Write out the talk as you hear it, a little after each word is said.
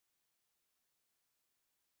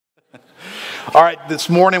All right, this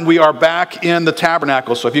morning we are back in the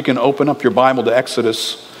tabernacle. So if you can open up your Bible to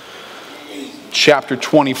Exodus chapter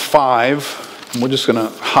 25. And we're just going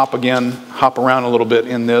to hop around a little bit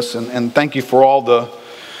in this. And thank you for all the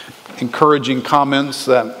encouraging comments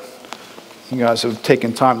that you guys have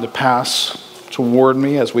taken time to pass toward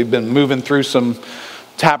me as we've been moving through some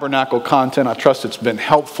tabernacle content. I trust it's been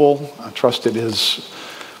helpful. I trust it has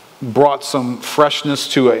brought some freshness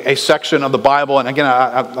to a section of the Bible. And again,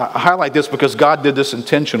 I highlight this because God did this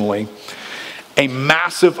intentionally. A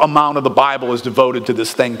massive amount of the Bible is devoted to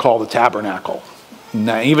this thing called the tabernacle.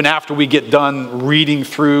 Now, even after we get done reading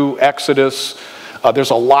through Exodus,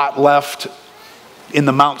 there's a lot left in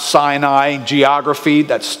the Mount Sinai geography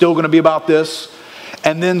that's still going to be about this.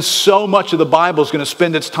 And then so much of the Bible is going to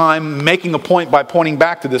spend its time making a point by pointing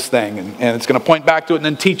back to this thing. And it's going to point back to it and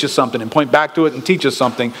then teach us something, and point back to it and teach us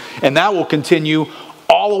something. And that will continue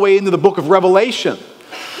all the way into the book of Revelation.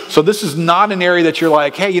 So this is not an area that you're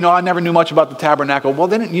like, hey, I never knew much about the tabernacle. Well,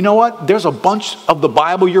 then, you know what? There's a bunch of the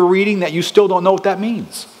Bible you're reading that you still don't know what that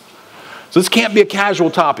means. So this can't be a casual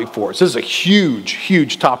topic for us. This is a huge,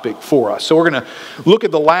 huge topic for us. So we're going to look at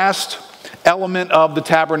the last element of the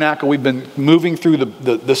tabernacle. We've been moving through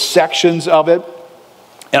the sections of it.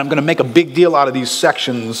 And I'm going to make a big deal out of these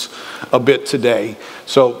sections a bit today.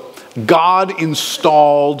 So God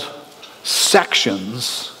installed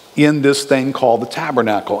sections in this thing called the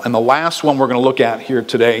tabernacle. And the last one we're going to look at here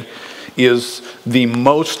today is the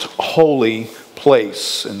most holy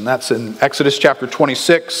place. And that's in Exodus chapter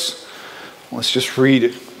 26. Let's just read a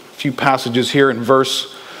few passages here in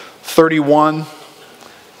verse 31.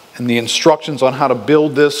 And the instructions on how to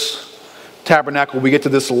build this tabernacle. We get to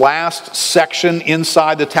this last section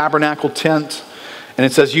inside the tabernacle tent. And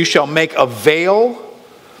it says, "You shall make a veil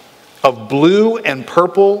of blue and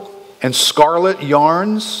purple and scarlet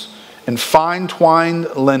yarns and fine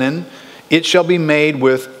twined linen. It shall be made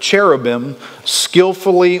with cherubim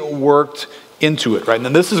skillfully worked into it." Right? And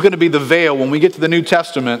then this is going to be the veil when we get to the New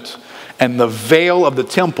Testament. And the veil of the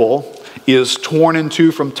temple is torn in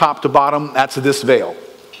two from top to bottom. That's this veil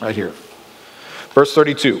right here. Verse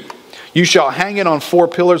 32. "You shall hang it on 4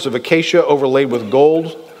 pillars of acacia overlaid with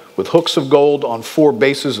gold, with hooks of gold on 4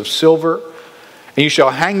 bases of silver. And you shall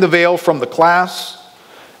hang the veil from the clasp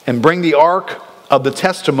and bring the ark of the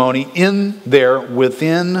testimony in there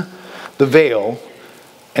within the veil.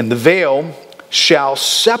 And the veil shall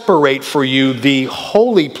separate for you the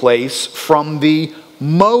holy place from the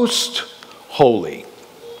most holy.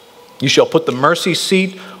 You shall put the mercy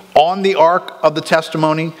seat on the ark of the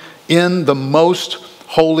testimony in the most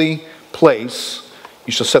holy place.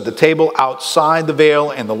 You shall set the table outside the veil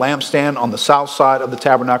and the lampstand on the south side of the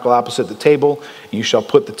tabernacle opposite the table. And you shall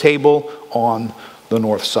put the table on the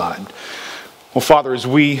north side." Well, Father, as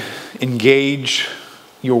we engage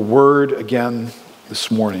your word again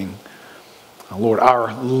this morning, Lord,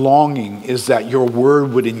 our longing is that your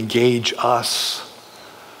word would engage us.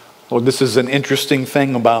 Lord, this is an interesting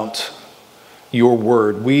thing about your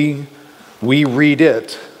word. We read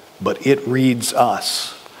it, but it reads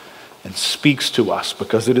us and speaks to us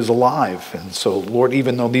because it is alive. And so, Lord,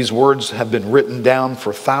 even though these words have been written down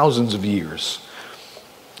for thousands of years,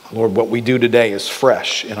 Lord, what we do today is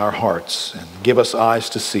fresh in our hearts, and give us eyes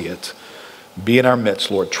to see it. Be in our midst,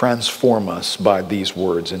 Lord. Transform us by these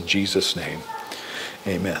words in Jesus' name.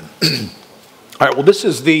 Amen. All right, well, this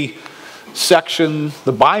is the section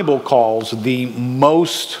the Bible calls the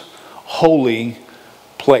most holy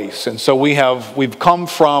place. And so we've come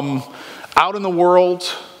from out in the world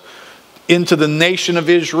into the nation of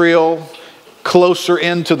Israel, closer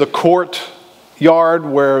into the courtyard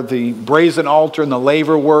where the brazen altar and the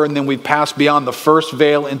laver were, and then we passed beyond the first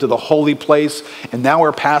veil into the holy place, and now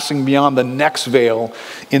we're passing beyond the next veil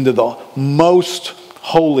into the most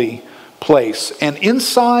holy place. And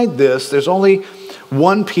inside this, there's only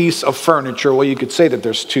one piece of furniture. Well, you could say that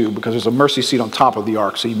there's 2 because there's a mercy seat on top of the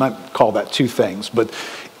ark, so you might call that 2 things. But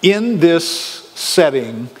in this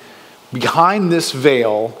setting, behind this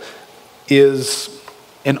veil is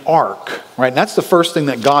an ark, right? And that's the first thing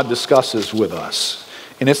that God discusses with us.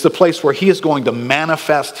 And it's the place where he is going to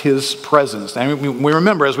manifest his presence. And we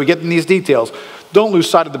remember, as we get in these details, don't lose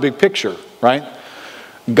sight of the big picture, right?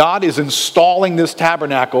 God is installing this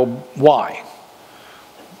tabernacle. Why?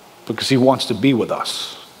 Because he wants to be with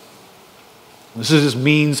us. This is his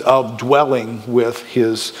means of dwelling with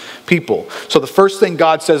his people. So the first thing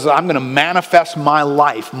God says is, I'm going to manifest my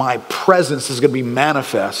life. My presence is going to be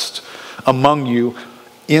manifest among you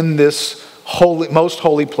in this holy, most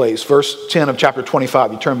holy place. Verse 10 of chapter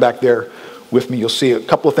 25. You turn back there with me. You'll see a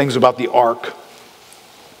couple of things about the ark.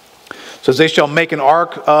 It says, they shall make an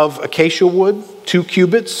ark of acacia wood. 2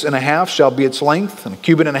 cubits and a half shall be its length, and 1.5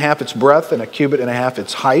 cubits its breadth, and 1.5 cubits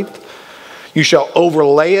its height. You shall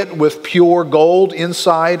overlay it with pure gold,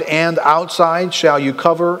 inside and outside shall you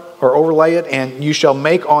cover or overlay it, and you shall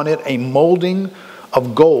make on it a molding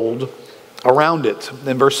of gold around it.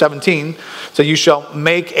 Then verse 17, so you shall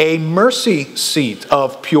make a mercy seat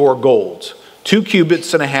of pure gold. 2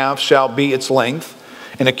 cubits and a half shall be its length,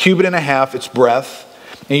 and 1.5 cubits its breadth.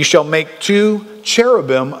 And you shall make 2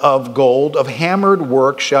 cherubim of gold, of hammered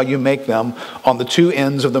work shall you make them on the 2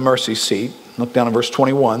 ends of the mercy seat. Look down at verse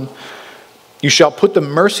 21. You shall put the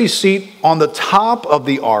mercy seat on the top of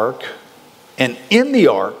the ark, and in the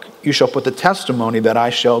ark you shall put the testimony that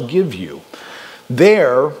I shall give you.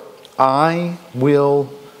 There I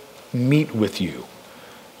will meet with you.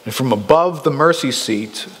 And from above the mercy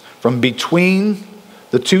seat, from between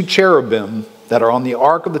the 2 cherubim that are on the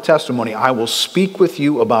ark of the testimony, I will speak with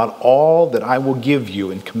you about all that I will give you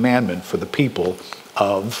in commandment for the people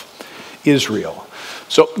of Israel.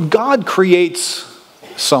 So God creates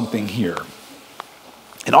something here.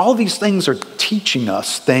 And all these things are teaching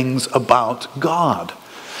us things about God.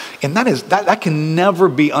 And that can never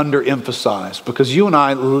be underemphasized, because you and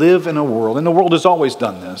I live in a world, and the world has always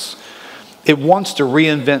done this. It wants to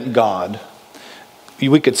reinvent God.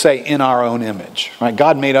 We could say in our own image, right?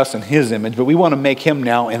 God made us in his image, but we want to make him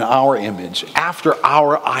now in our image, after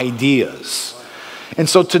our ideas. And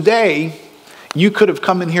so today, you could have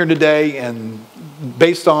come in here today and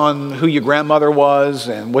based on who your grandmother was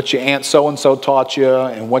and what your aunt so-and-so taught you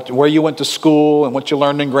and where you went to school and what you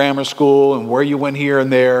learned in grammar school and where you went here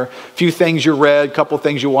and there, a few things you read, a couple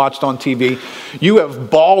things you watched on TV, you have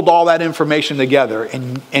balled all that information together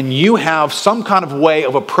and you have some kind of way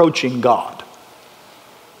of approaching God.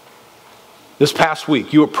 This past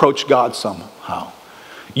week, you approached God somehow.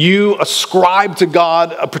 You ascribe to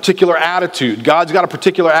God a particular attitude. God's got a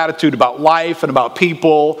particular attitude about life and about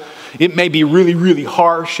people. It may be really, really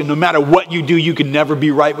harsh, and no matter what you do, you can never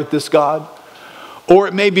be right with this God. Or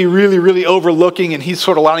it may be really, really overlooking, and he's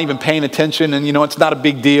sort of not even paying attention, and it's not a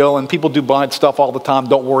big deal, and people do bad stuff all the time,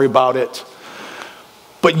 don't worry about it.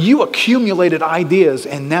 But you accumulated ideas,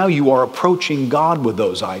 and now you are approaching God with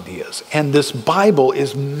those ideas. And this Bible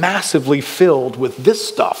is massively filled with this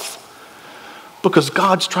stuff, because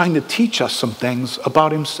God's trying to teach us some things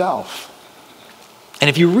about himself. And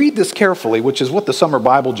if you read this carefully, which is what the Summer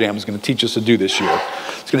Bible Jam is going to teach us to do this year,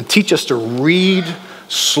 it's going to teach us to read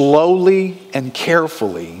slowly and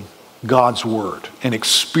carefully God's Word and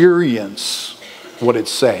experience what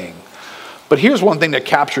it's saying. But here's one thing that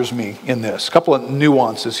captures me in this, a couple of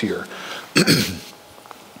nuances here.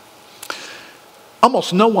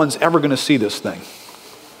 Almost no one's ever going to see this thing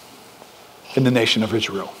in the nation of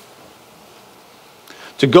Israel.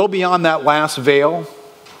 To go beyond that last veil,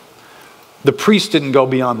 the priests didn't go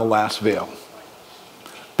beyond the last veil.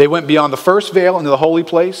 They went beyond the first veil into the holy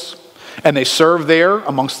place, and they served there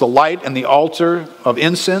amongst the light and the altar of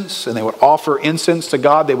incense, and they would offer incense to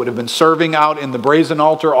God. They would have been serving out in the brazen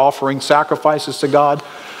altar, offering sacrifices to God.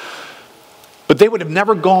 But they would have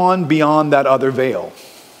never gone beyond that other veil.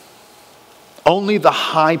 Only the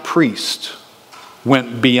high priest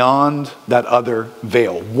went beyond that other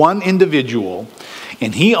veil. One individual,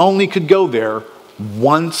 and he only could go there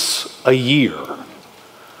once a year.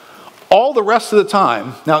 All the rest of the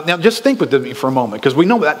time, now just think with me for a moment, because we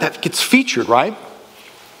know that gets featured, right?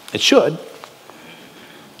 It should.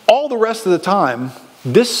 All the rest of the time,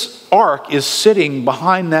 this ark is sitting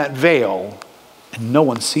behind that veil, and no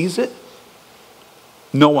one sees it.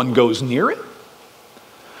 No one goes near it.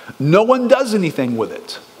 No one does anything with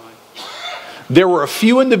it. There were a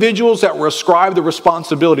few individuals that were ascribed the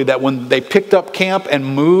responsibility that when they picked up camp and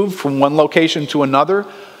moved from one location to another,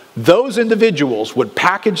 those individuals would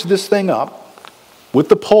package this thing up with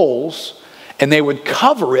the poles, and they would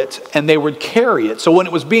cover it and they would carry it. So when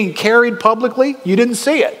it was being carried publicly, you didn't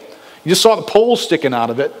see it. You just saw the poles sticking out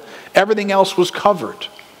of it. Everything else was covered.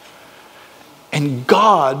 And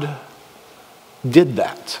God did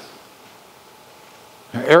that.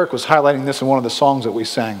 Eric was highlighting this in one of the songs that we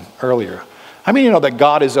sang earlier. How many of you know that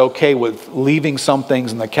God is okay with leaving some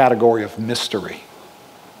things in the category of mystery?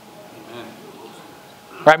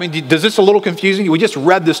 Right? I mean, does this a little confusing? We just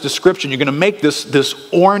read this description. You're going to make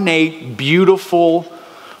this ornate, beautiful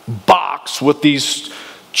box with these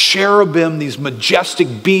cherubim, these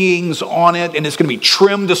majestic beings on it, and it's going to be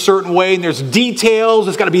trimmed a certain way, and there's details.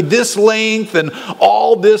 It's got to be this length and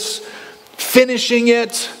all this finishing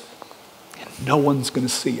it, and no one's going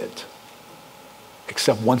to see it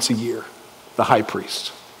except once a year. The high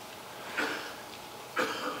priest. Do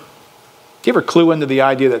you ever clue into the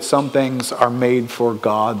idea that some things are made for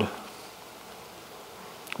God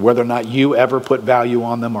whether or not you ever put value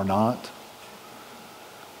on them or not.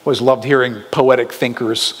 Always loved hearing poetic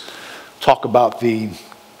thinkers talk about the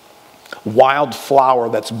wild flower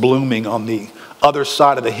that's blooming on the other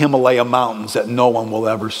side of the Himalaya mountains that no one will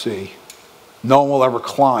ever see. No one will ever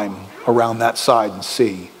climb around that side and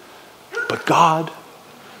see. But God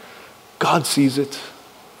sees it.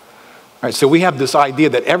 All right, so we have this idea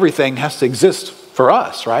that everything has to exist for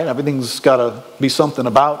us, right? Everything's got to be something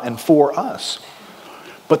about and for us.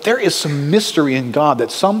 But there is some mystery in God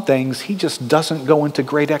that some things he just doesn't go into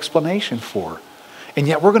great explanation for. And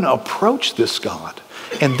yet we're going to approach this God.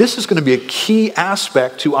 And this is going to be a key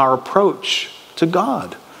aspect to our approach to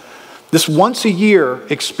God. This once a year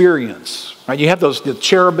experience, right? You have the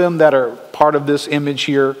cherubim that are part of this image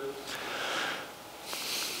here.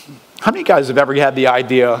 How many guys have ever had the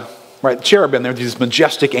idea, right? Cherubim, they're these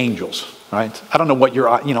majestic angels, right? I don't know what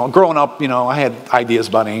growing up, I had ideas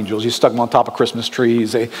about angels. You stuck them on top of Christmas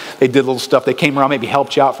trees. They did little stuff. They came around, maybe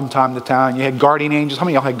helped you out from time to time. You had guardian angels. How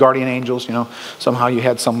many of y'all had guardian angels? Somehow you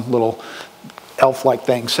had some little elf-like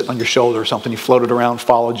thing sitting on your shoulder or something. You floated around,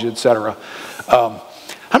 followed you, etc.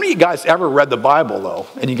 How many of you guys ever read the Bible, though,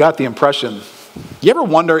 and you got the impression, you ever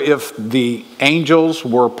wonder if the angels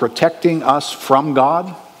were protecting us from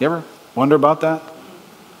God? You ever wonder about that?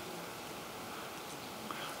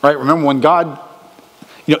 Right, remember when God,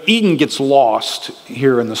 Eden gets lost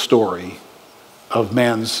here in the story of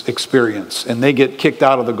man's experience, and they get kicked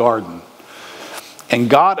out of the garden. And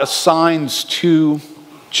God assigns 2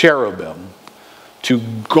 cherubim to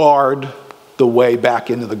guard the way back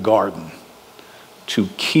into the garden, to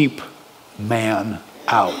keep man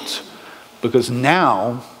out. Because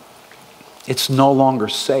now it's no longer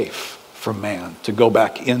safe for man to go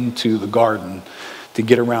back into the garden to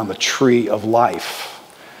get around the tree of life.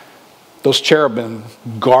 Those cherubim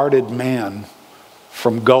guarded man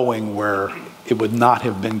from going where it would not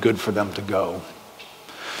have been good for them to go.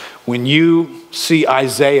 When you see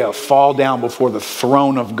Isaiah fall down before the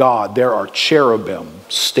throne of God, there are cherubim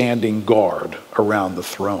standing guard around the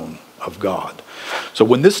throne of God. So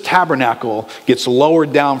when this tabernacle gets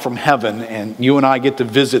lowered down from heaven and you and I get to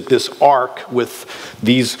visit this ark with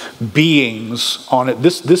these beings on it,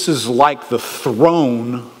 this is like the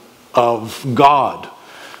throne of God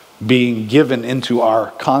being given into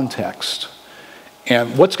our context.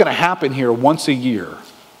 And what's going to happen here once a year,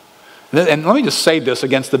 and let me just say this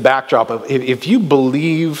against the backdrop of if you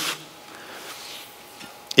believe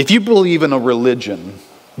in a religion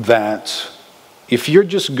that if you're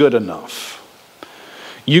just good enough,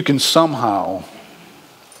 you can somehow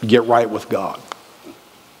get right with God.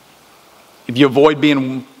 If you avoid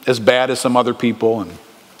being as bad as some other people and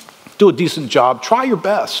do a decent job, try your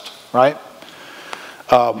best, right?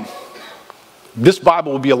 This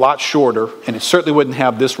Bible would be a lot shorter, and it certainly wouldn't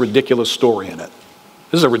have this ridiculous story in it.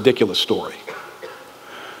 This is a ridiculous story.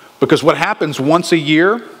 Because what happens once a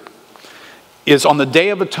year is on the Day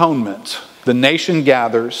of Atonement, the nation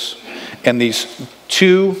gathers, and these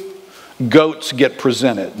 2 goats get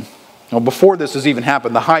presented. Now, before this has even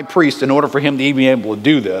happened, the high priest, in order for him to even be able to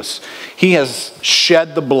do this, he has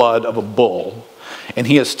shed the blood of a bull, and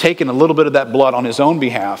he has taken a little bit of that blood on his own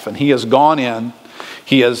behalf, and he has gone in,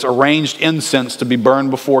 he has arranged incense to be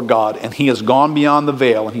burned before God, and he has gone beyond the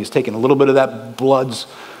veil, and he's taken a little bit of that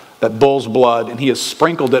bull's blood, and he has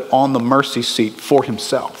sprinkled it on the mercy seat for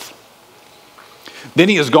himself. Then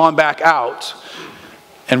he has gone back out,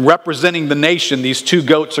 and representing the nation, these 2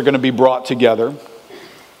 goats are going to be brought together.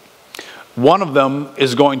 One of them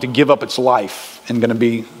is going to give up its life and going to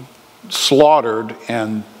be slaughtered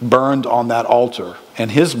and burned on that altar. And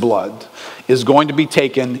his blood is going to be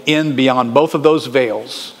taken in beyond both of those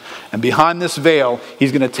veils. And behind this veil,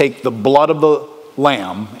 he's going to take the blood of the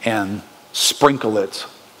lamb and sprinkle it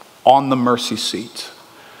on the mercy seat.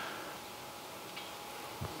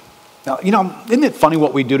 Now, isn't it funny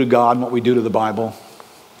what we do to God and what we do to the Bible?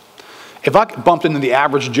 If I bumped into the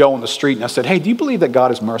average Joe on the street and I said, hey, do you believe that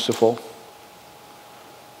God is merciful?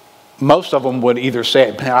 Most of them would either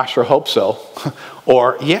say, I sure hope so,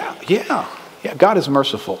 or yeah, God is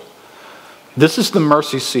merciful. This is the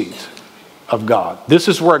mercy seat of God. This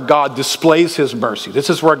is where God displays his mercy. This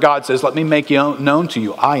is where God says, let me make known to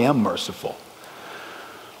you, I am merciful.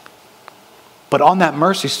 But on that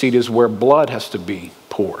mercy seat is where blood has to be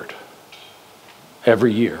poured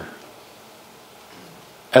every year,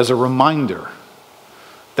 as a reminder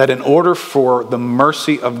that in order for the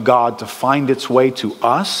mercy of God to find its way to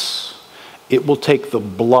us, it will take the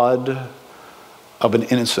blood of an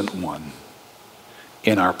innocent one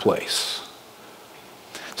in our place.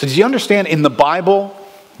 So do you understand, in the Bible,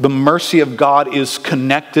 the mercy of God is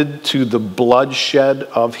connected to the bloodshed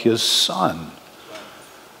of his Son.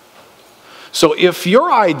 So if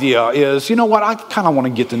your idea is, you know what, I kind of want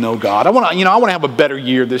to get to know God. I want to have a better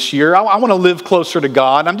year this year. I want to live closer to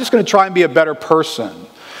God. I'm just going to try and be a better person.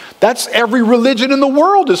 That's every religion in the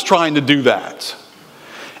world is trying to do that.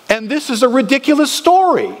 And this is a ridiculous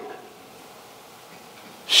story.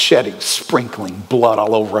 Sprinkling blood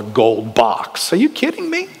all over a gold box. Are you kidding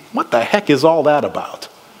me? What the heck is all that about?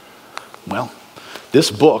 Well,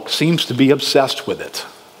 this book seems to be obsessed with it.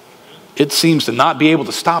 It seems to not be able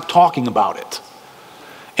to stop talking about it.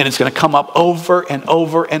 And it's going to come up over and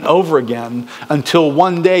over and over again until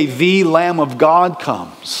one day the Lamb of God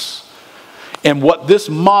comes. And what this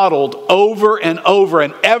modeled over and over,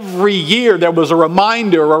 and every year there was a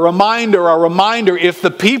reminder. If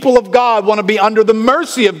the people of God want to be under the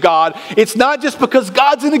mercy of God, it's not just because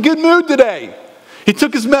God's in a good mood today. He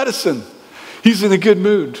took his medicine. He's in a good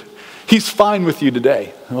mood. He's fine with you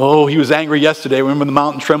today. Oh, he was angry yesterday. Remember the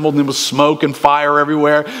mountain trembled and there was smoke and fire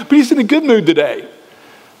everywhere. But he's in a good mood today.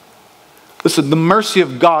 Listen, the mercy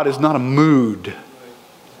of God is not a mood.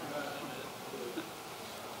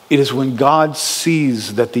 It is when God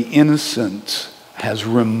sees that the innocent has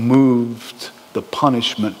removed the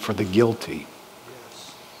punishment for the guilty.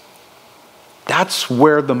 That's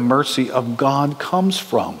where the mercy of God comes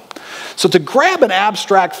from. So to grab an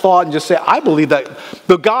abstract thought and just say, I believe that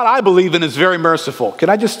the God I believe in is very merciful. Can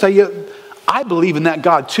I just tell you, I believe in that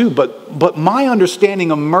God too, but my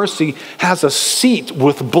understanding of mercy has a seat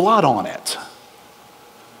with blood on it.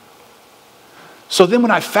 So then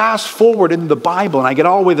when I fast forward into the Bible and I get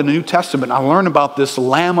all the way to the New Testament, I learn about this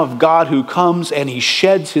Lamb of God who comes and he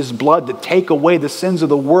sheds his blood to take away the sins of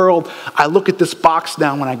the world. I look at this box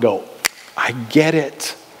now and I go, I get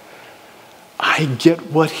it. I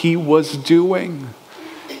get what he was doing.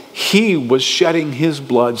 He was shedding his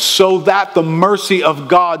blood so that the mercy of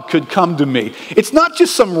God could come to me. It's not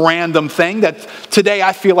just some random thing that today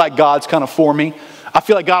I feel like God's kind of for me. I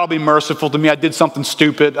feel like God will be merciful to me. I did something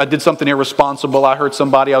stupid. I did something irresponsible. I hurt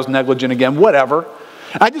somebody. I was negligent again. Whatever.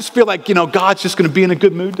 I just feel like, God's just going to be in a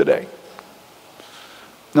good mood today.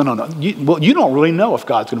 No. You don't really know if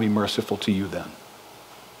God's going to be merciful to you then.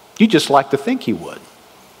 You just like to think he would.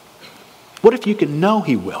 What if you can know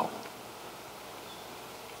he will?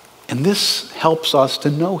 And this helps us to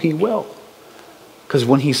know he will. Because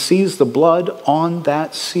when he sees the blood on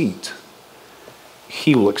that seat,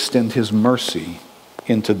 he will extend his mercy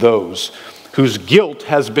into those whose guilt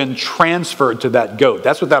has been transferred to that goat.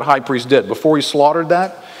 That's what that high priest did. Before he slaughtered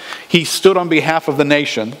that, he stood on behalf of the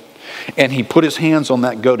nation and he put his hands on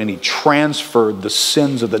that goat and he transferred the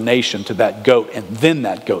sins of the nation to that goat, and then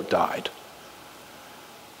that goat died.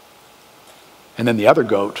 And then the other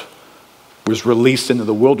goat was released into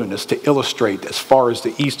the wilderness to illustrate, as far as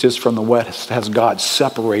the east is from the west, has God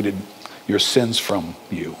separated your sins from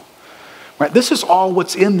you. Right? This is all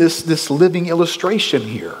what's in this living illustration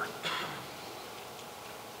here.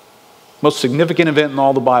 Most significant event in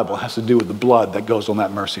all the Bible has to do with the blood that goes on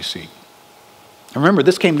that mercy seat. And remember,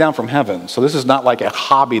 this came down from heaven, so this is not like a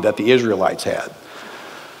hobby that the Israelites had.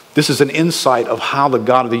 This is an insight of how the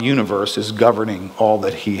God of the universe is governing all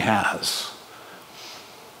that he has.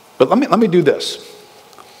 But let me do this.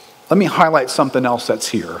 Let me highlight something else that's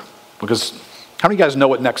here. Because how many of you guys know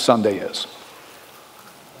what next Sunday is?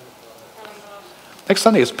 Next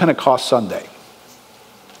Sunday is Pentecost Sunday.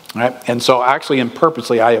 All right? And so actually and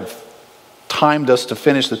purposely I have timed us to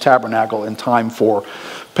finish the tabernacle in time for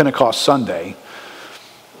Pentecost Sunday.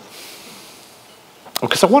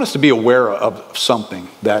 Because I want us to be aware of something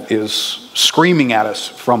that is screaming at us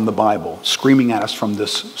from the Bible, screaming at us from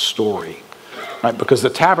this story. Right? Because the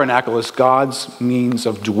tabernacle is God's means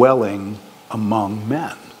of dwelling among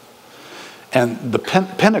men. And the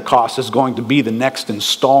Pentecost is going to be the next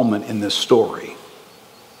installment in this story.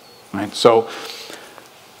 Right? So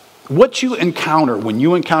what you encounter when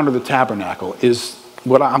you encounter the tabernacle is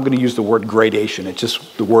what I'm going to use the word gradation. It's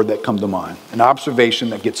just the word that comes to mind. An observation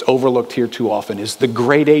that gets overlooked here too often is the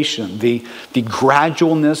gradation, the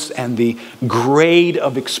gradualness and the grade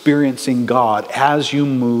of experiencing God as you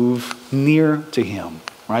move near to him.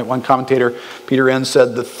 Right? One commentator, Peter Enns,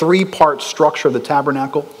 said the three-part structure of the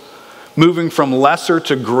tabernacle, moving from lesser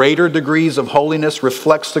to greater degrees of holiness,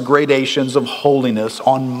 reflects the gradations of holiness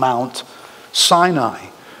on Mount Sinai.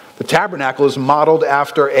 The tabernacle is modeled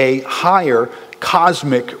after a higher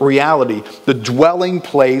cosmic reality, the dwelling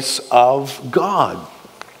place of God.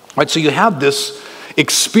 Right, so you have this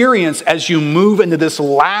experience as you move into this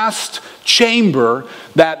last chamber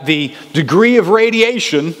that the degree of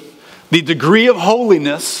radiation, the degree of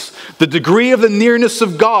holiness, the degree of the nearness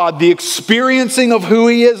of God, the experiencing of who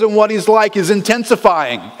he is and what he's like is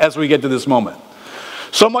intensifying as we get to this moment.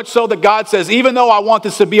 So much so that God says, even though I want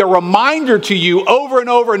this to be a reminder to you over and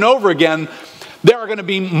over and over again, there are going to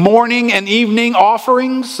be morning and evening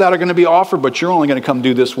offerings that are going to be offered, but you're only going to come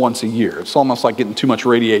do this once a year. It's almost like getting too much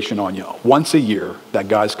radiation on you. Once a year, that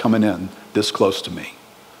guy's coming in this close to me.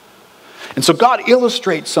 And so God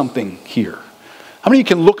illustrates something here. How many of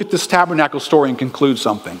you can look at this tabernacle story and conclude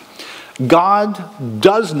something? God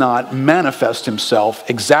does not manifest himself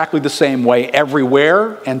exactly the same way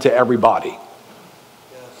everywhere and to everybody.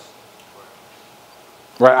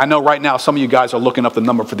 Right? I know right now some of you guys are looking up the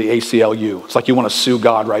number for the ACLU. It's like you want to sue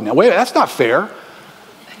God right now. Wait, that's not fair.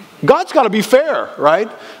 God's got to be fair, right?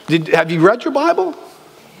 Have you read your Bible?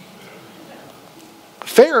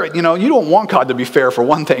 Fair, you don't want God to be fair for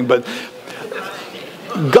one thing, but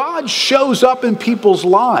God shows up in people's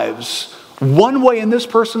lives one way in this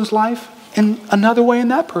person's life and another way in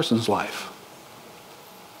that person's life.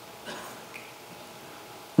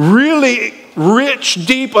 Really rich,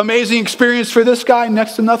 deep, amazing experience for this guy,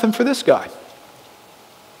 next to nothing for this guy.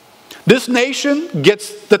 This nation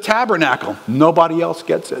gets the tabernacle. Nobody else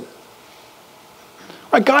gets it.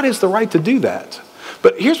 Right, God has the right to do that.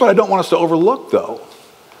 But here's what I don't want us to overlook, though.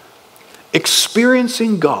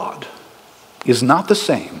 Experiencing God is not the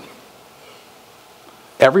same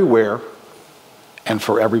everywhere and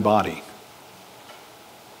for everybody.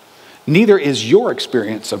 Neither is your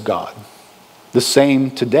experience of God the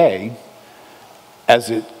same today as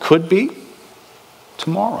it could be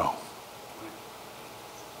tomorrow.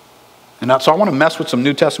 And so I want to mess with some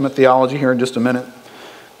New Testament theology here in just a minute,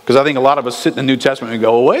 because I think a lot of us sit in the New Testament and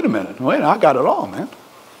go, well, wait a minute, I got it all, man.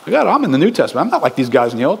 I'm in the New Testament. I'm not like these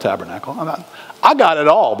guys in the old tabernacle. I got it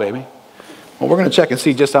all, baby. Well, we're going to check and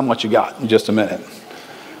see just how much you got in just a minute.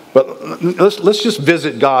 But let's just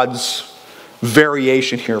visit God's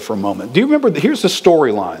variation here for a moment. Do you remember? Here's the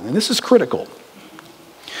storyline, and this is critical.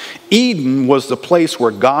 Eden was the place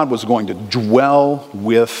where God was going to dwell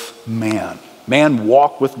with man. Man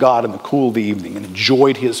walked with God in the cool of the evening and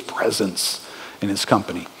enjoyed his presence in his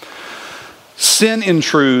company. Sin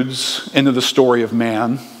intrudes into the story of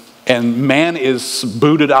man, and man is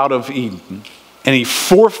booted out of Eden, and he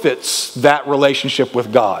forfeits that relationship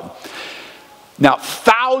with God. Now,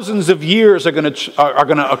 thousands of years are going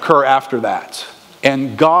to occur after that,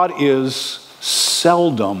 and God is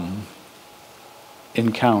seldom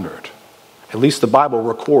encountered. At least the Bible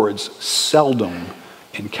records seldom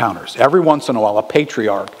encounters. Every once in a while, a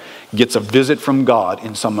patriarch gets a visit from God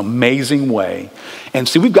in some amazing way. And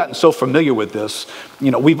see, we've gotten so familiar with this,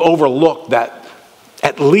 we've overlooked that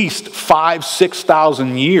at least 5,000 to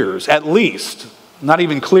 6,000 years, at least, not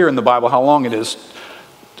even clear in the Bible how long it is,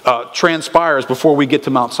 transpires before we get to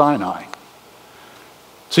Mount Sinai.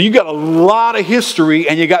 So you got a lot of history,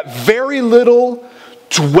 and you got very little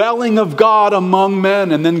dwelling of God among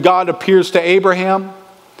men. And then God appears to Abraham,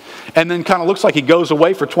 and then kind of looks like he goes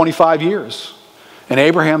away for 25 years. And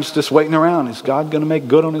Abraham's just waiting around. Is God going to make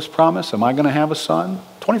good on his promise? Am I going to have a son?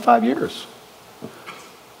 25 years.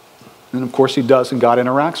 And of course he does, and God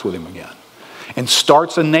interacts with him again. And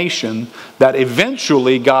starts a nation that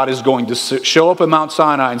eventually God is going to show up at Mount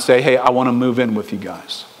Sinai and say, hey, I want to move in with you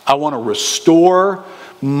guys. I want to restore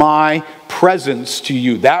my presence to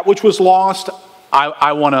you. That which was lost,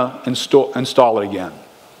 I want to install it again.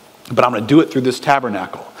 But I'm going to do it through this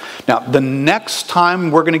tabernacle. Now, the next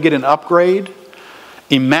time we're going to get an upgrade,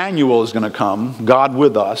 Emmanuel is going to come, God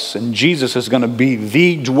with us, and Jesus is going to be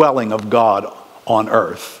the dwelling of God on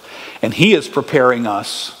earth. And he is preparing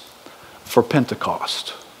us for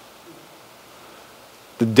Pentecost.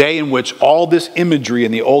 The day in which all this imagery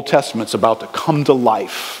in the Old Testament is about to come to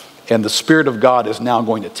life, and the Spirit of God is now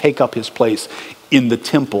going to take up his place in the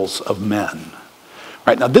temples of men.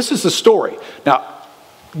 Right, now this is the story. Now,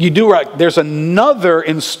 you do right, there's another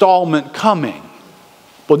installment coming.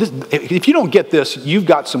 Well, if you don't get this, you've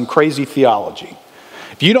got some crazy theology.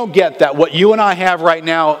 If you don't get that what you and I have right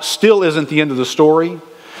now still isn't the end of the story,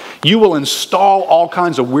 you will install all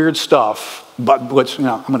kinds of weird stuff, but which, I'm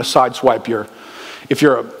going to sideswipe your, if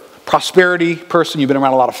you're a prosperity person, you've been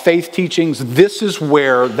around a lot of faith teachings, this is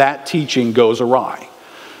where that teaching goes awry.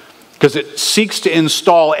 Because it seeks to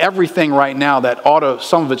install everything right now that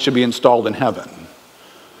some of it should be installed in heaven.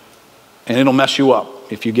 And it'll mess you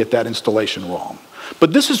up if you get that installation wrong.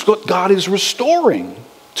 But this is what God is restoring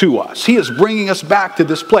to us. He is bringing us back to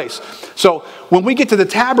this place. So when we get to the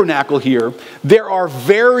tabernacle here, there are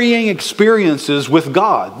varying experiences with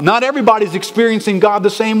God. Not everybody's experiencing God the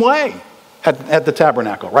same way at the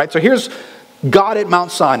tabernacle, right? So here's God at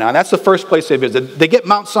Mount Sinai. That's the first place they visit. They get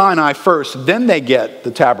Mount Sinai first, then they get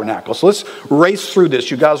the tabernacle. So let's race through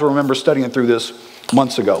this. You guys will remember studying through this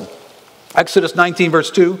months ago. Exodus 19,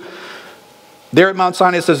 verse 2. There at Mount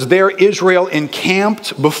Sinai, it says, there Israel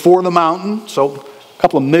encamped before the mountain. So a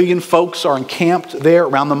couple of million folks are encamped there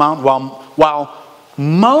around the mountain while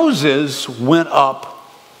Moses went up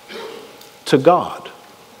to God.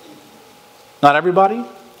 Not everybody?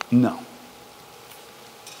 No.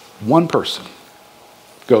 One person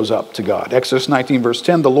goes up to God. Exodus 19 verse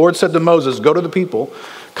 10, the Lord said to Moses, go to the people,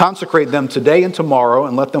 consecrate them today and tomorrow,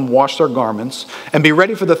 and let them wash their garments, and be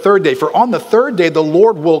ready for the third day. For on the third day the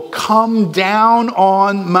Lord will come down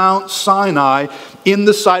on Mount Sinai in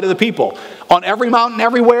the sight of the people. On every mountain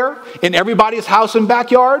everywhere? In everybody's house and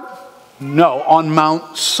backyard? No, on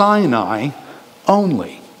Mount Sinai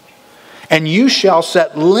only. And you shall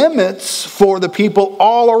set limits for the people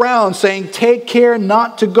all around, saying, take care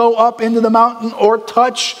not to go up into the mountain or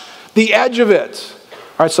touch the edge of it.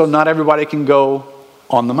 All right, so not everybody can go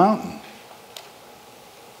on the mountain.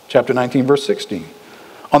 Chapter 19, verse 16.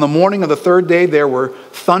 On the morning of the third day, there were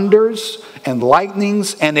thunders and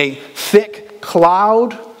lightnings and a thick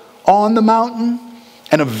cloud on the mountain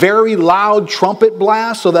and a very loud trumpet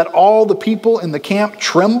blast, so that all the people in the camp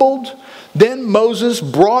trembled. Then Moses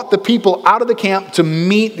brought the people out of the camp to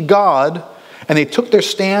meet God, and they took their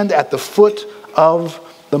stand at the foot of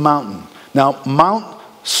the mountain. Now, Mount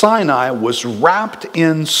Sinai was wrapped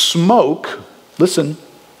in smoke. Listen,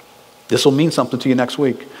 this will mean something to you next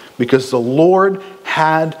week, because the Lord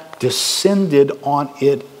had descended on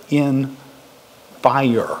it in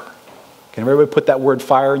fire. Can everybody put that word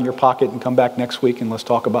fire in your pocket and come back next week and let's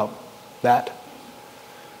talk about that?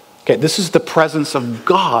 Okay, this is the presence of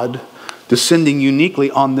God descending uniquely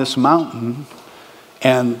on this mountain,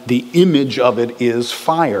 and the image of it is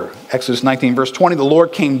fire. Exodus 19 verse 20, the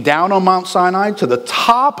Lord came down on Mount Sinai to the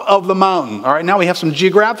top of the mountain. All right, now we have some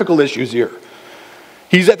geographical issues here.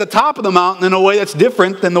 He's at the top of the mountain in a way that's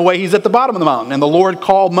different than the way he's at the bottom of the mountain. And the Lord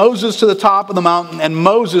called Moses to the top of the mountain, and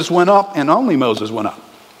Moses went up, and only Moses went up.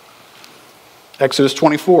 Exodus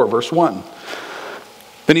 24 verse 1.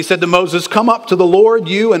 Then he said to Moses, come up to the Lord,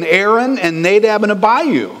 you and Aaron and Nadab and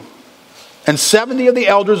Abihu, and 70 of the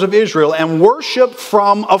elders of Israel, and worship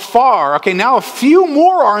from afar. Okay, now a few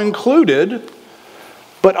more are included,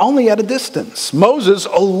 but only at a distance. Moses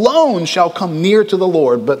alone shall come near to the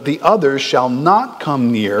Lord, but the others shall not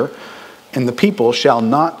come near, and the people shall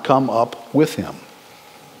not come up with him.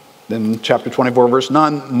 Then chapter 24, verse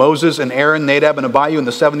 9, Moses and Aaron, Nadab and Abihu, and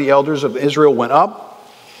the 70 elders of Israel went up.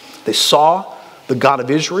 They saw the God of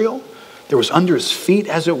Israel. There was under his feet,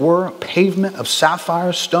 as it were, a pavement of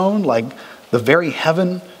sapphire stone, like the very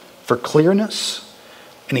heaven for clearness.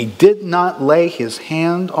 And he did not lay his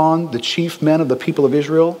hand on the chief men of the people of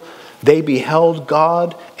Israel. They beheld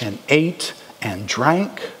God and ate and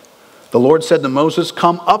drank. The Lord said to Moses,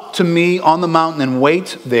 come up to me on the mountain and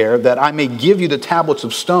wait there, that I may give you the tablets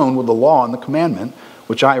of stone with the law and the commandment,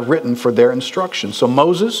 which I have written for their instruction. So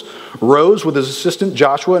Moses rose with his assistant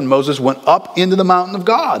Joshua, and Moses went up into the mountain of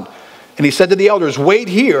God. And he said to the elders, wait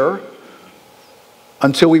here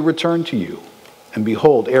until we return to you. And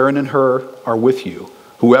behold, Aaron and Hur are with you.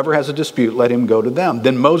 Whoever has a dispute, let him go to them.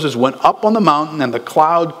 Then Moses went up on the mountain, and the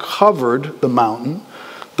cloud covered the mountain.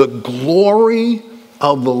 The glory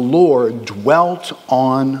of the Lord dwelt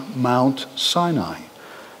on Mount Sinai.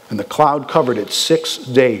 And the cloud covered it 6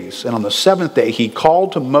 days. And on the seventh day, he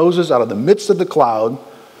called to Moses out of the midst of the cloud.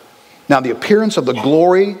 Now the appearance of the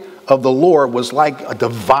glory of the Lord was like a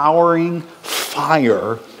devouring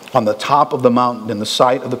fire on the top of the mountain in the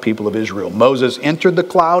sight of the people of Israel. Moses entered the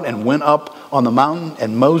cloud and went up on the mountain,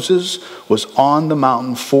 and Moses was on the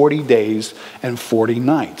mountain 40 days and 40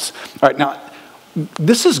 nights. All right, now,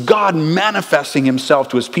 this is God manifesting himself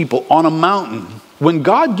to his people on a mountain. When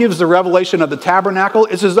God gives the revelation of the tabernacle,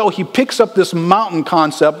 it's as though he picks up this mountain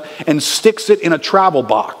concept and sticks it in a travel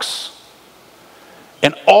box.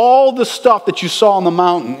 And all the stuff that you saw on the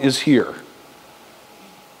mountain is here.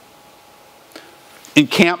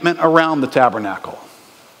 Encampment around the tabernacle.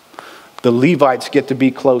 The Levites get to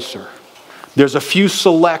be closer. There's a few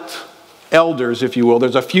select elders, if you will.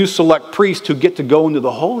 There's a few select priests who get to go into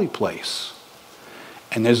the holy place.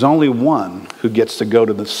 And there's only one who gets to go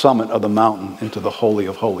to the summit of the mountain into the Holy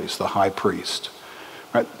of Holies, the high priest.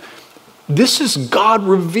 Right? This is God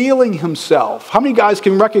revealing himself. How many guys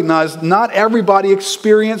can recognize not everybody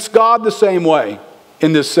experienced God the same way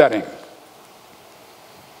in this setting?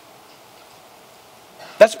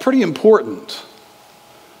 That's pretty important,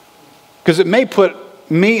 because it may put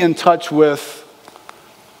me in touch with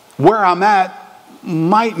where I'm at,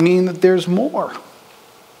 might mean that there's more.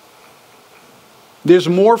 There's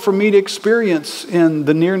more for me to experience in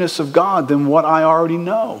the nearness of God than what I already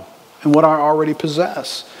know and what I already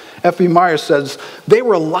possess. F.B. Myers says they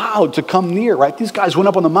were allowed to come near, right? These guys went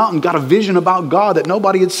up on the mountain, got a vision about God that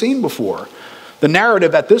nobody had seen before. The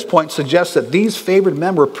narrative at this point suggests that these favored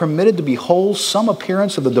men were permitted to behold some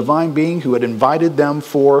appearance of the divine being who had invited them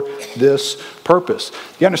for this purpose.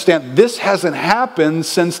 You understand, this hasn't happened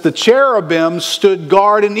since the cherubim stood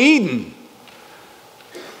guard in Eden.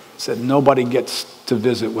 It said nobody gets to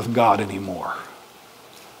visit with God anymore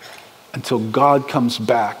until God comes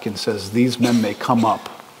back and says, these men may come up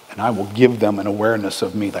and I will give them an awareness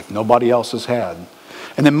of me like nobody else has had.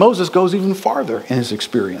 And then Moses goes even farther in his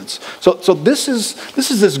experience. So this is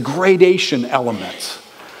this gradation element,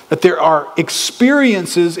 that there are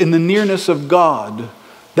experiences in the nearness of God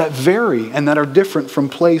that vary and that are different from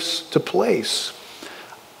place to place.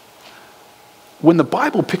 When the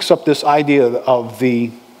Bible picks up this idea of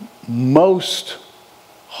the most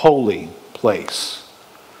holy place,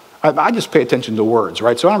 I just pay attention to words,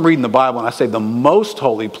 right? So I'm reading the Bible and I say the most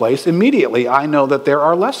holy place, immediately I know that there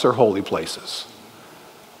are lesser holy places.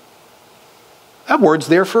 That word's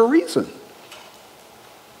there for a reason.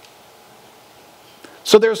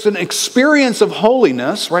 So there's an experience of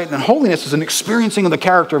holiness, right? And holiness is an experiencing of the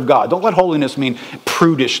character of God. Don't let holiness mean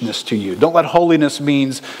prudishness to you. Don't let holiness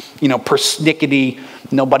means, persnickety,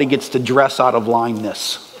 nobody gets to dress out of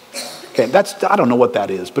lineness. Okay, I don't know what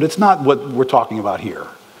that is, but it's not what we're talking about here.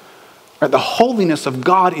 Right? The holiness of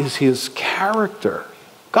God is his character.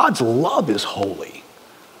 God's love is holy.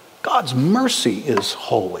 God's mercy is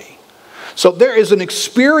holy. So there is an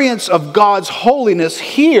experience of God's holiness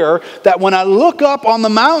here that when I look up on the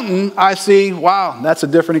mountain, I see, wow, that's a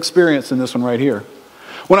different experience than this one right here.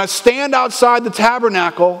 When I stand outside the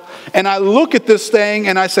tabernacle and I look at this thing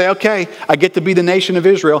and I say, okay, I get to be the nation of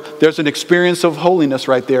Israel. There's an experience of holiness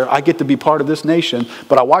right there. I get to be part of this nation.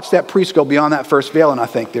 But I watch that priest go beyond that first veil and I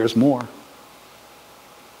think, there's more.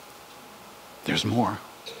 There's more.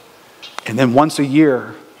 And then once a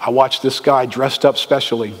year, I watch this guy dressed up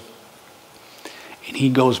specially. And he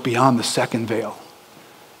goes beyond the second veil.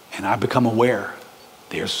 And I become aware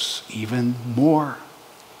there's even more.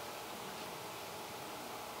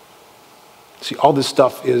 See, all this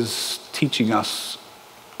stuff is teaching us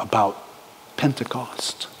about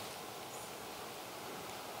Pentecost.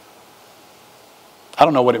 I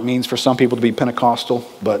don't know what it means for some people to be Pentecostal,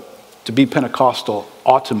 but to be Pentecostal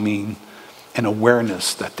ought to mean an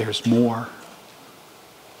awareness that there's more.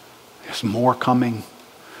 There's more coming.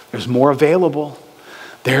 There's more available.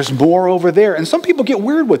 There's more over there. And some people get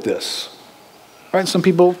weird with this. Right? Some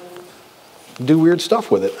people do weird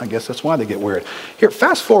stuff with it. I guess that's why they get weird. Here,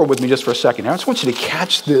 fast forward with me just for a second. I just want you to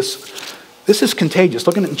catch this. This is contagious.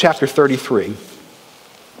 Looking at chapter 33.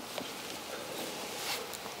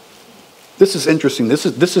 This is interesting. This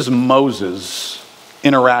is Moses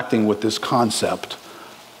interacting with this concept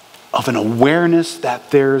of an awareness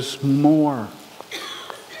that there's more.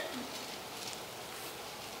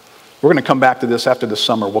 We're going to come back to this after the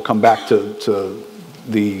summer. We'll come back to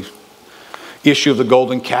the issue of the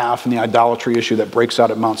golden calf and the idolatry issue that breaks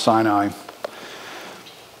out at Mount Sinai.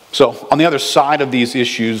 So on the other side of these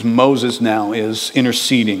issues, Moses now is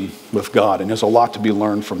interceding with God, and there's a lot to be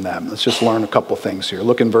learned from that. Let's just learn a couple things here.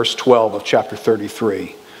 Look in verse 12 of chapter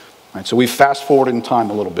 33. Right, so we fast forward in time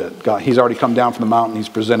a little bit. God, he's already come down from the mountain. He's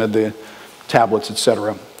presented the tablets,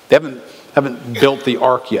 etc. They haven't built the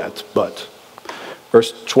ark yet, but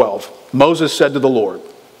verse 12. Moses said to the Lord,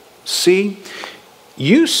 see,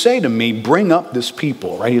 you say to me, bring up this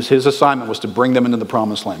people, right? His assignment was to bring them into the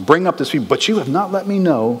promised land. Bring up this people, but you have not let me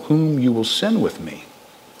know whom you will send with me.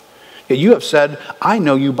 Yet you have said, I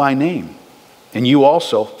know you by name, and you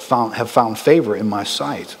also have found favor in my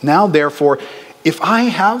sight. Now, therefore, if I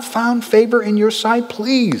have found favor in your sight,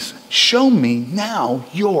 please show me now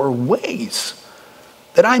your ways,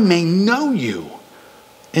 that I may know you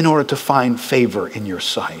in order to find favor in your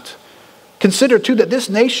sight. Consider, too, that this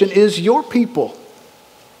nation is your people.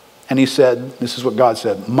 And he said, this is what God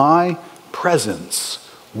said, my presence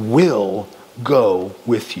will go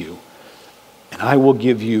with you, and I will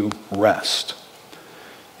give you rest.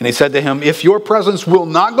 And he said to him, if your presence will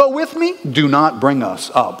not go with me, do not bring us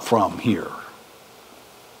up from here.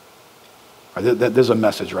 There's a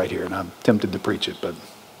message right here, and I'm tempted to preach it, but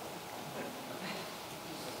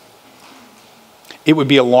it would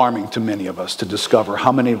be alarming to many of us to discover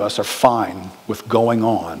how many of us are fine with going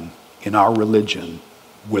on in our religion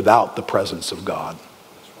without the presence of God.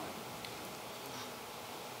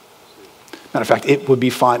 Matter of fact, it would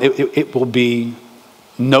be fine. It will be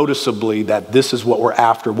noticeably that this is what we're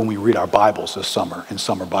after when we read our Bibles this summer in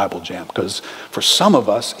Summer Bible Jam. Because for some of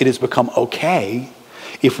us, it has become okay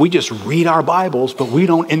if we just read our Bibles, but we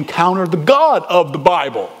don't encounter the God of the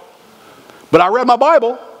Bible. But I read my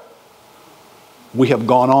Bible. we have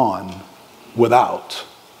gone on without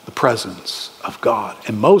the presence of God.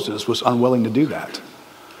 And Moses was unwilling to do that.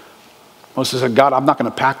 Moses said, God, I'm not going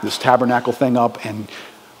to pack this tabernacle thing up and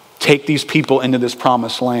take these people into this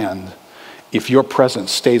promised land if your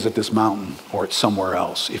presence stays at this mountain or it's somewhere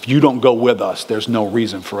else. If you don't go with us, there's no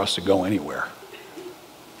reason for us to go anywhere.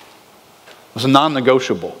 It was a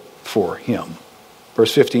non-negotiable for him.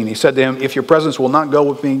 Verse 15, he said to him, if your presence will not go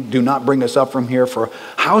with me, do not bring us up from here, for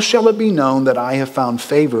how shall it be known that I have found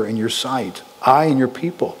favor in your sight, I and your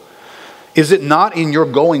people? Is it not in your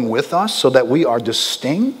going with us so that we are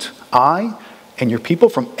distinct, I and your people,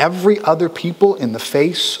 from every other people in the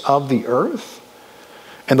face of the earth?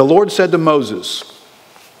 And the Lord said to Moses,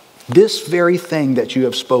 this very thing that you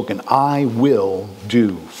have spoken, I will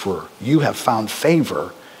do, for you have found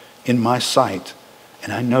favor in my sight,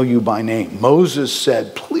 and I know you by name. Moses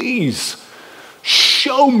said, please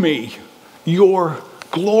show me your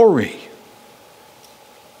glory.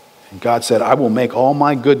 And God said, I will make all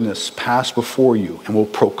my goodness pass before you and will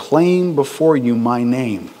proclaim before you my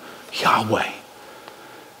name, Yahweh.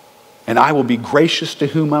 And I will be gracious to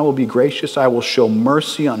whom I will be gracious. I will show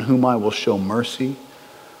mercy on whom I will show mercy.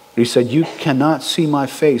 But he said, you cannot see my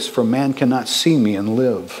face, for man cannot see me and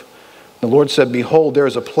live. The Lord said, behold, there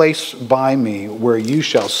is a place by me where you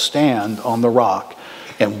shall stand on the rock.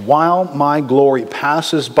 And while my glory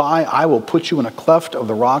passes by, I will put you in a cleft of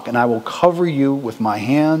the rock, and I will cover you with my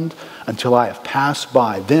hand until I have passed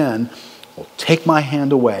by. Then I will take my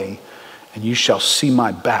hand away, and you shall see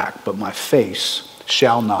my back, but my face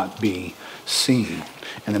shall not be seen.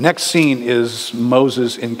 And the next scene is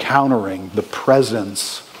Moses encountering the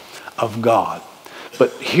presence of God.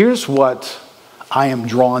 But here's what I am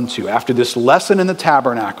drawn to. After this lesson in the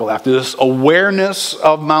tabernacle, after this awareness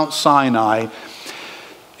of Mount Sinai,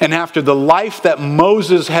 and after the life that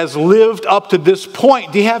Moses has lived up to this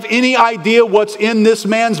point, do you have any idea what's in this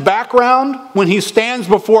man's background when he stands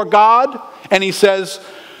before God and he says,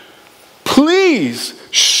 please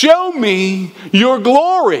show me your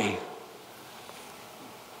glory?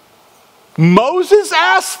 Moses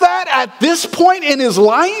asked that at this point in his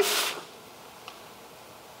life?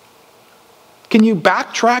 Can you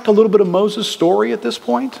backtrack a little bit of Moses' story at this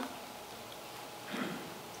point?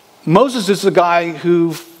 Moses is the guy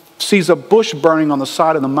who sees a bush burning on the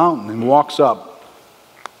side of the mountain and walks up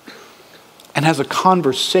and has a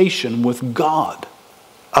conversation with God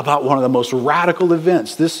about one of the most radical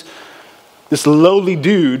events. This lowly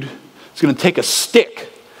dude is going to take a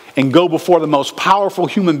stick and go before the most powerful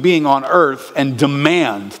human being on earth and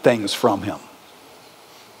demand things from him.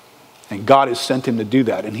 And God has sent him to do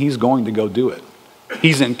that, and he's going to go do it.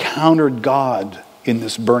 He's encountered God in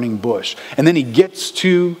this burning bush. And then he gets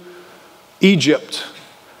to Egypt,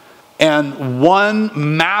 and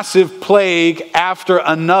one massive plague after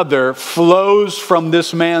another flows from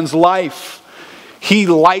this man's life. He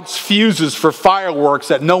lights fuses for fireworks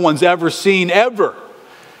that no one's ever seen ever.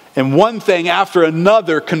 And one thing after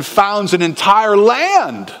another confounds an entire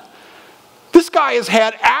land. This guy has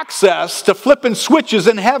had access to flipping switches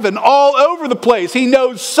in heaven all over the place. He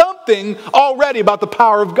knows something already about the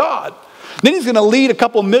power of God. Then he's going to lead a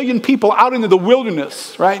couple million people out into the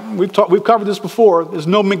wilderness, right? We've covered this before. There's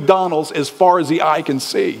no McDonald's as far as the eye can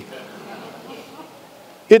see.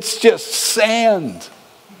 It's just sand.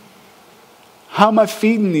 How am I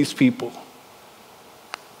feeding these people?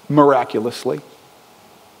 Miraculously.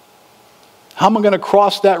 How am I going to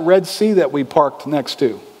cross that Red Sea that we parked next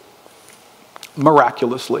to?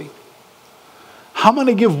 Miraculously. How am I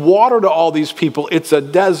going to give water to all these people? It's a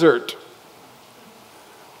desert.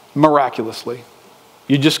 Miraculously.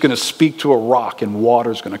 You're just going to speak to a rock and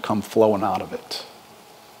water's going to come flowing out of it.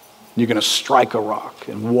 You're going to strike a rock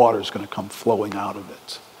and water's going to come flowing out of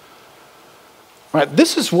it. Right?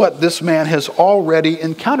 This is what this man has already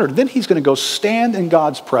encountered. Then he's going to go stand in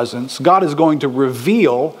God's presence. God is going to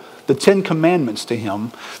reveal the 10 Commandments to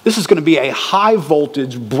him. This is going to be a high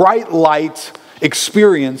voltage, bright light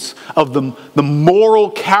experience of the moral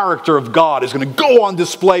character of God is going to go on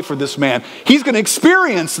display for this man. He's going to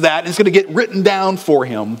experience that, and it's going to get written down for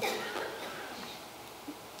him.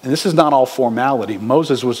 And this is not all formality.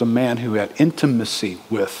 Moses was a man who had intimacy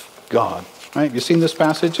with God. Right? Have you seen this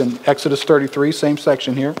passage in Exodus 33, same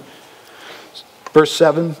section here? Verse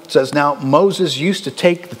 7 says, now Moses used to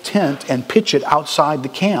take the tent and pitch it outside the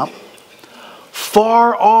camp,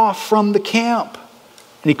 far off from the camp.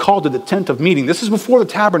 And he called it the tent of meeting. This is before the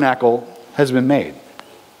tabernacle has been made.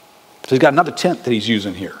 So he's got another tent that he's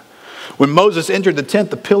using here. When Moses entered the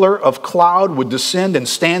tent, the pillar of cloud would descend and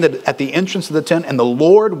stand at the entrance of the tent, and the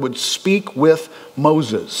Lord would speak with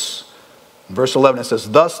Moses. In verse 11 it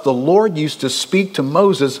says, thus the Lord used to speak to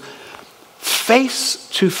Moses face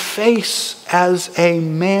to face as a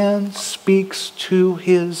man speaks to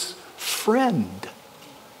his friend.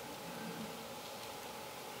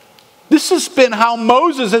 This has been how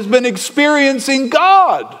Moses has been experiencing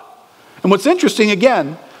God. And what's interesting,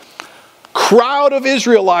 again, crowd of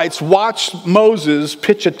Israelites watched Moses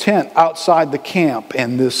pitch a tent outside the camp,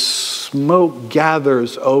 and this smoke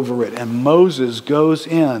gathers over it, and Moses goes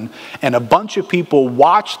in, and a bunch of people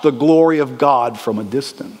watch the glory of God from a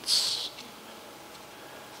distance.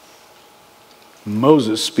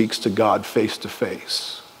 Moses speaks to God face to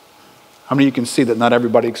face. How many of you can see that not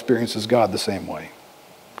everybody experiences God the same way?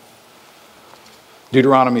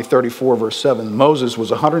 Deuteronomy 34, verse 7, Moses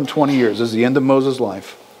was 120 years. This is the end of Moses'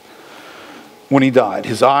 life. When he died,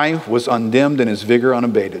 his eye was undimmed and his vigor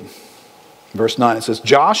unabated. Verse 9, it says,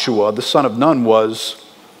 Joshua, the son of Nun, was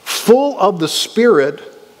full of the spirit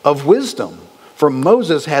of wisdom, for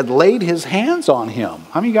Moses had laid his hands on him.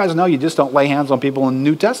 How many of you guys know you just don't lay hands on people in the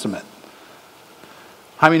New Testament?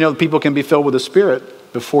 How many know that people can be filled with the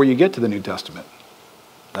Spirit before you get to the New Testament?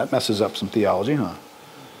 That messes up some theology, huh?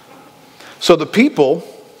 So the people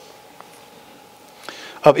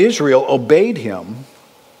of Israel obeyed him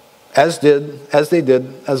as they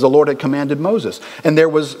did as the Lord had commanded Moses. And there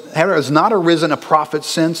has not arisen a prophet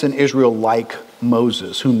since in Israel like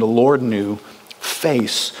Moses, whom the Lord knew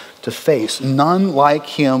face to face. None like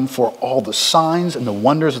him for all the signs and the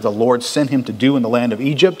wonders that the Lord sent him to do in the land of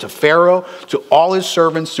Egypt, to Pharaoh, to all his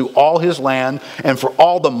servants, to all his land, and for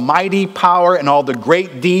all the mighty power and all the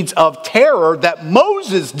great deeds of terror that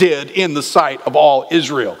Moses did in the sight of all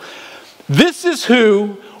Israel. This is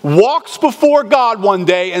who walks before God one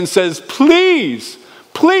day and says, please,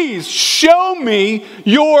 please show me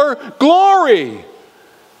your glory.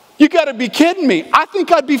 You got to be kidding me. I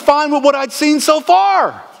think I'd be fine with what I'd seen so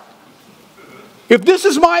far. If this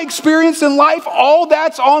is my experience in life, all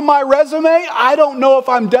that's on my resume, I don't know if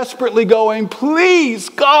I'm desperately going, please,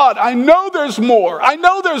 God, I know there's more. I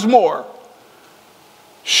know there's more.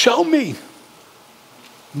 Show me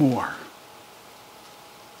more.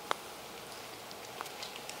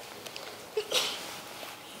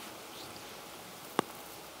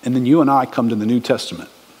 And then you and I come to the New Testament.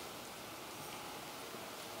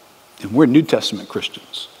 And we're New Testament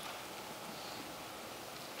Christians.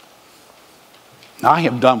 Now, I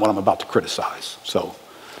have done what I'm about to criticize. So,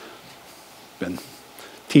 been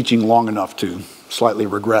teaching long enough to slightly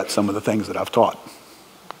regret some of the things that I've taught.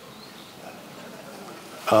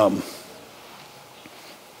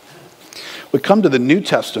 We come to the New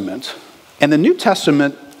Testament, and the New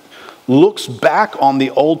Testament looks back on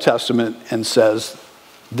the Old Testament and says,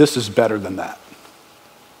 this is better than that.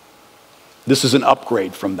 This is an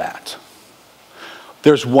upgrade from that.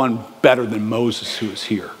 There's one better than Moses who is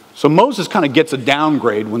here. So Moses kind of gets a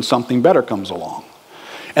downgrade when something better comes along.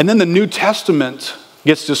 And then the New Testament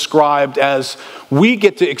gets described as we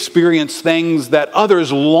get to experience things that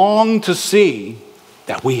others long to see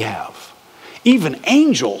that we have. Even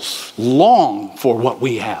angels long for what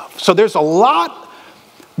we have. So there's a lot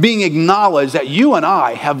being acknowledged that you and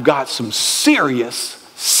I have got some serious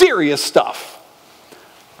stuff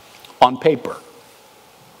on paper.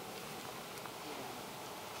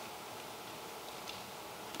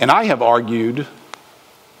 And I have argued,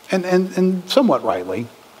 and somewhat rightly,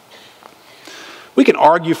 we can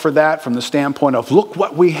argue for that from the standpoint of look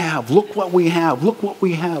what we have, look what we have, look what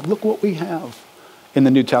we have, look what we have in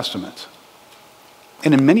the New Testament.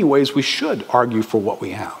 And in many ways we should argue for what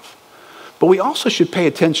we have. But we also should pay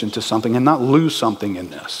attention to something and not lose something in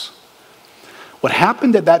this. What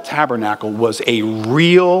happened at that tabernacle was a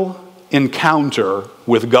real encounter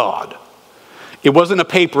with God. It wasn't a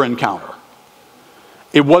paper encounter.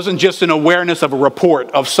 It wasn't just an awareness of a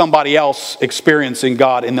report of somebody else experiencing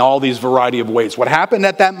God in all these variety of ways. What happened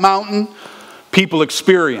at that mountain, people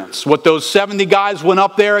experienced. What those 70 guys went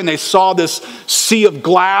up there and they saw this sea of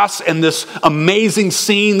glass and this amazing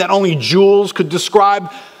scene that only Jules could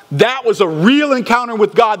describe, that was a real encounter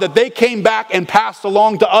with God that they came back and passed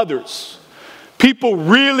along to others. People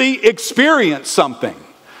really experienced something.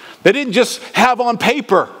 They didn't just have on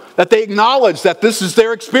paper that they acknowledged that this is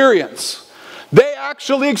their experience. They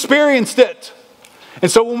actually experienced it. And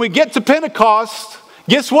so when we get to Pentecost,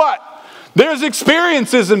 guess what? There's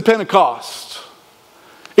experiences in Pentecost.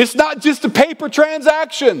 It's not just a paper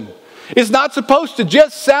transaction. It's not supposed to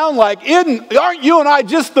just sound like, aren't you and I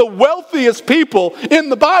just the wealthiest people in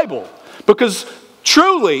the Bible? Because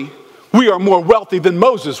truly, we are more wealthy than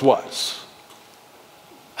Moses was.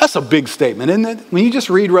 That's a big statement, isn't it? When you just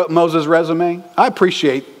read Moses' resume, I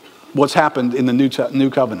appreciate what's happened in the New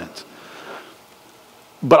Covenant.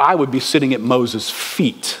 But I would be sitting at Moses'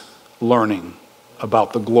 feet learning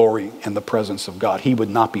about the glory and the presence of God, he would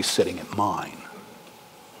not be sitting at mine.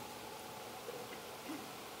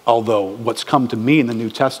 Although what's come to me in the New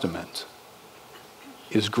Testament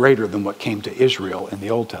is greater than what came to Israel in the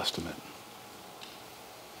Old Testament.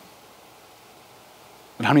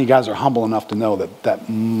 And how many of you guys are humble enough to know that that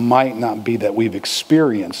might not be that we've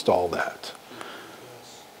experienced all that?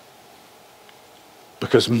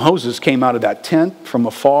 Because Moses came out of that tent from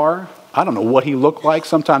afar. I don't know what he looked like.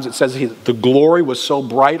 Sometimes it says the glory was so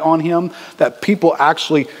bright on him that people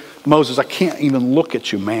actually, Moses, I can't even look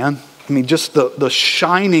at you, man. I mean, just the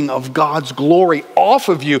shining of God's glory off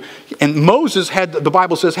of you. And Moses had, the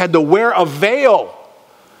Bible says, had to wear a veil.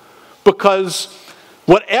 Because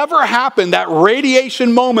whatever happened, that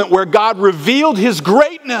radiation moment where God revealed his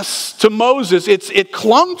greatness to Moses, it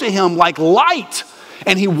clung to him like light.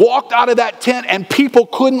 And he walked out of that tent and people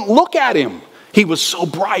couldn't look at him. He was so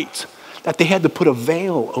bright that they had to put a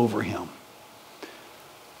veil over him.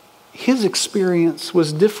 His experience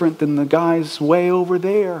was different than the guys way over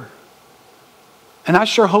there. And I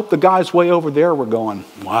sure hope the guys way over there were going,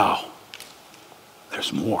 wow,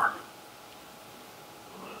 there's more.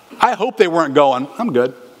 I hope they weren't going, I'm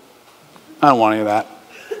good. I don't want any of that.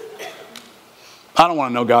 I don't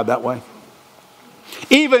want to know God that way.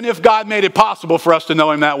 Even if God made it possible for us to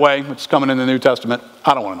know him that way, which is coming in the New Testament,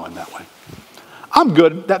 I don't want to know him that way. I'm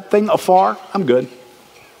good. That thing afar, I'm good.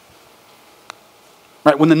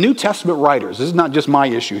 Right? When the New Testament writers, this is not just my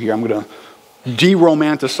issue here, I'm going to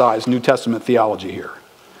de-romanticize New Testament theology here.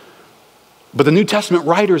 But the New Testament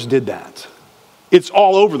writers did that. It's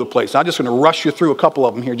all over the place. I'm just going to rush you through a couple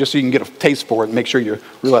of them here just so you can get a taste for it and make sure you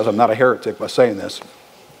realize I'm not a heretic by saying this.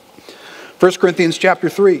 1 Corinthians chapter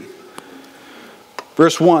 3,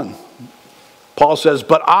 verse 1. Paul says,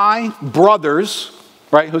 but I, brothers,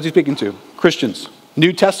 right? Who's he speaking to? Christians,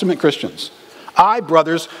 New Testament Christians. I,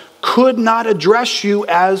 brothers, could not address you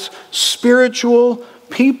as spiritual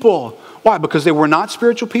people. Why? Because they were not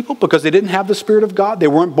spiritual people? Because they didn't have the Spirit of God? They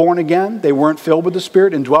weren't born again? They weren't filled with the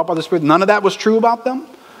Spirit and dwelt by the Spirit? None of that was true about them?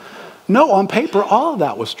 No, on paper, all of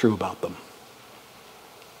that was true about them.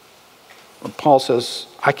 But Paul says,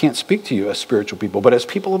 I can't speak to you as spiritual people, but as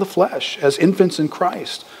people of the flesh, as infants in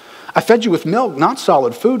Christ. I fed you with milk, not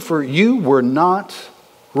solid food, for you were not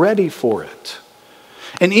ready for it.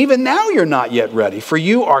 And even now you're not yet ready, for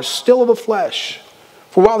you are still of the flesh.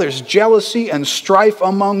 For while there's jealousy and strife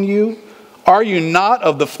among you, are you not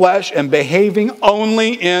of the flesh and behaving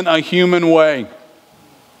only in a human way?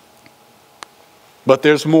 But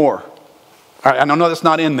there's more. All right, I know that's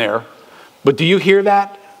not in there, but do you hear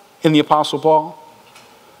that in the Apostle Paul?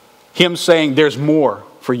 Him saying there's more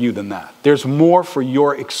for you than that. There's more for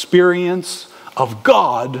your experience of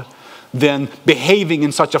God than behaving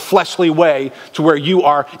in such a fleshly way to where you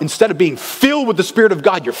are, instead of being filled with the Spirit of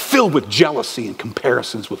God, you're filled with jealousy and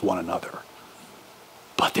comparisons with one another.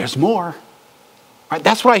 But there's more. Right?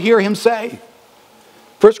 That's what I hear him say.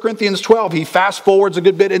 1 Corinthians 12, he fast forwards a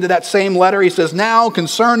good bit into that same letter. He says, now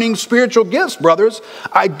concerning spiritual gifts, brothers,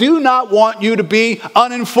 I do not want you to be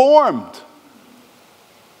uninformed.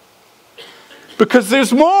 Because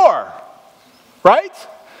there's more, right?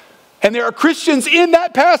 And there are Christians in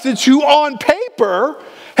that passage who on paper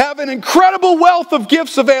have an incredible wealth of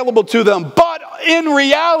gifts available to them. But in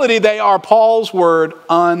reality, they are, Paul's word,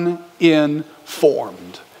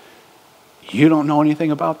 uninformed. You don't know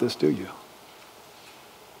anything about this, do you?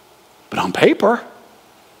 But on paper,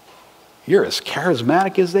 you're as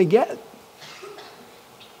charismatic as they get.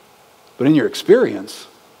 But in your experience,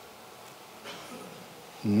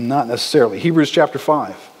 not necessarily. Hebrews chapter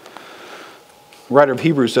 5. The writer of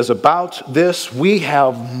Hebrews says, about this we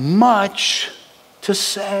have much to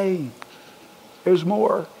say. There's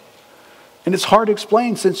more. And it's hard to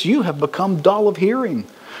explain since you have become dull of hearing.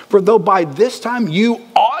 For though by this time you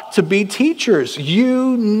ought to be teachers,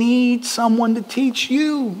 you need someone to teach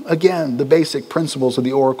you, again, the basic principles of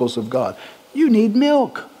the oracles of God. You need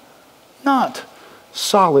milk, not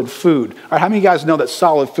solid food. All right, how many of you guys know that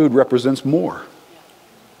solid food represents more?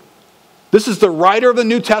 This is the writer of the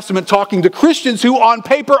New Testament talking to Christians who on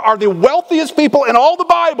paper are the wealthiest people in all the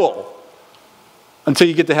Bible until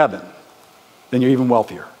you get to heaven. Then you're even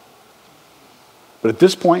wealthier. But at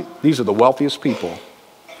this point, these are the wealthiest people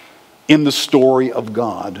in the story of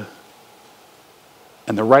God.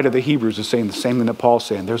 And the writer of the Hebrews is saying the same thing that Paul's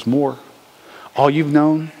saying. There's more. All you've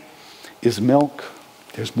known is milk.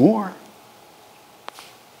 There's more.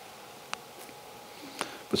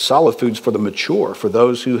 But solid food's for the mature, for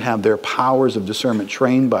those who have their powers of discernment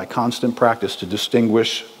trained by constant practice to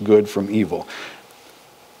distinguish good from evil.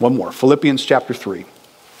 One more. Philippians chapter 3.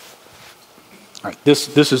 All right,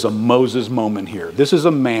 this is a Moses moment here. This is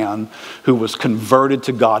a man who was converted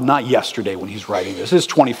to God, not yesterday when he's writing this. This is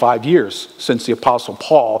 25 years since the Apostle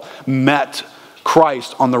Paul met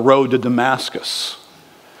Christ on the road to Damascus.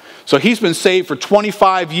 So he's been saved for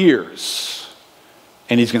 25 years,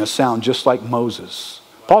 and he's going to sound just like Moses.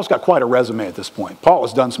 Paul's got quite a resume at this point. Paul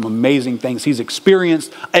has done some amazing things. He's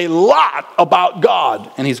experienced a lot about God,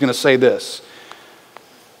 and he's going to say this,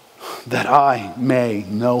 that I may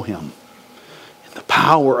know him, the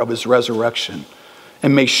power of his resurrection,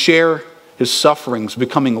 and may share his sufferings,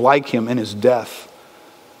 becoming like him in his death,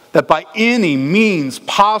 that by any means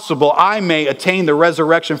possible I may attain the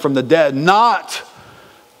resurrection from the dead. Not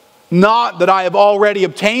that I have already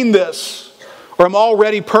obtained this, or am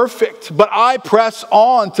already perfect, but I press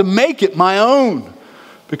on to make it my own,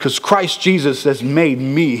 because Christ Jesus has made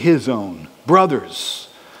me his own. Brothers,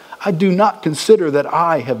 I do not consider that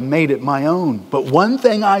I have made it my own. But one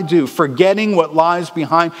thing I do, forgetting what lies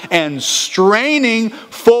behind and straining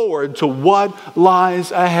forward to what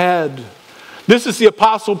lies ahead. This is the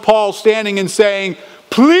Apostle Paul standing and saying,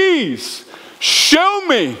 please show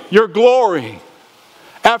me your glory.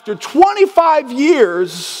 After 25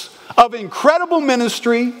 years of incredible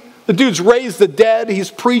ministry, the dude's raised the dead,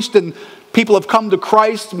 he's preached and people have come to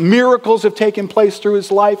Christ. Miracles have taken place through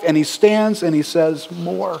his life. And he stands and he says,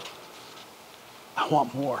 more. I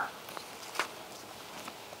want more.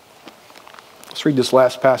 Let's read this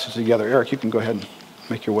last passage together. Eric, you can go ahead and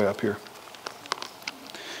make your way up here.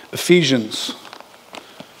 Ephesians.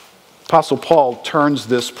 Apostle Paul turns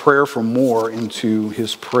this prayer for more into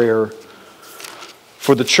his prayer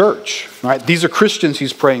for the church. Right? These are Christians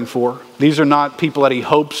he's praying for. These are not people that he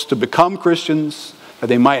hopes to become Christians, that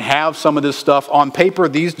they might have some of this stuff. On paper,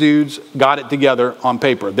 these dudes got it together on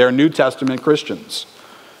paper. They're New Testament Christians.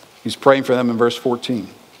 He's praying for them in verse 14,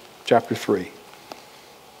 chapter 3.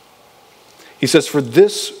 He says, for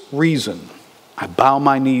this reason I bow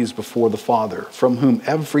my knees before the Father, from whom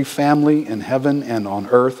every family in heaven and on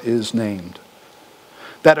earth is named,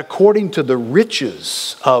 that according to the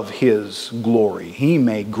riches of his glory, he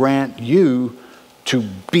may grant you to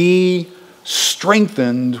be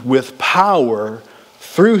strengthened with power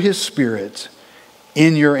through his Spirit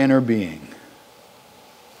in your inner being.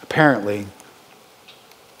 Apparently,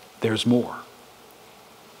 there's more.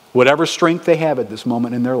 Whatever strength they have at this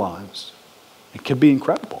moment in their lives, it could be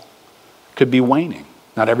incredible. It could be waning.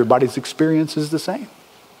 Not everybody's experience is the same.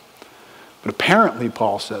 But apparently,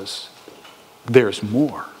 Paul says, there's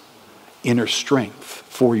more inner strength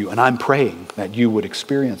for you. And I'm praying that you would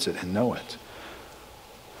experience it and know it.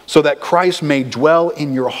 So that Christ may dwell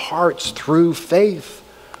in your hearts through faith.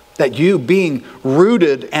 That you, being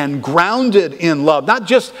rooted and grounded in love, not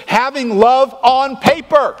just having love on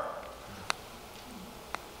paper.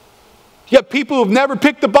 You have people who've never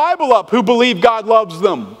picked the Bible up who believe God loves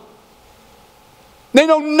them. They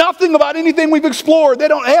know nothing about anything we've explored. They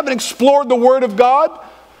haven't explored the Word of God.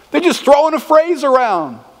 They're just throwing a phrase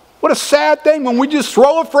around. What a sad thing when we just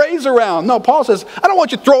throw a phrase around. No, Paul says, I don't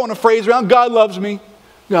want you throwing a phrase around. God loves me.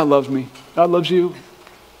 God loves me. God loves you.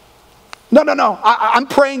 No. I'm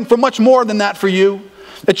praying for much more than that for you.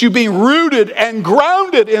 That you being rooted and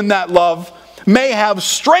grounded in that love may have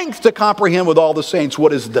strength to comprehend with all the saints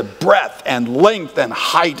what is the breadth and length and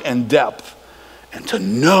height and depth, and to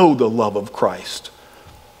know the love of Christ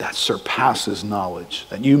that surpasses knowledge,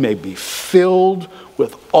 that you may be filled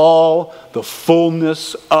with all the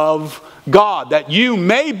fullness of God, that you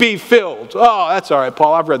may be filled. Oh, that's all right,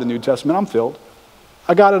 Paul. I've read the New Testament. I'm filled.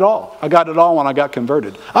 I got it all. I got it all when I got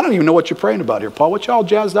converted. I don't even know what you're praying about here, Paul. What y'all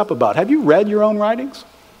jazzed up about? Have you read your own writings?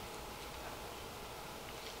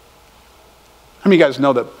 How many of you guys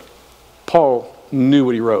know that Paul knew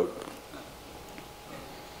what he wrote?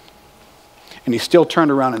 And he still turned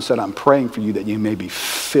around and said, I'm praying for you that you may be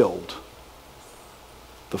filled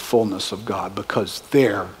the fullness of God, because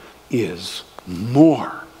there is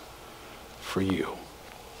more for you.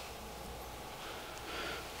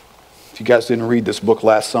 If you guys didn't read this book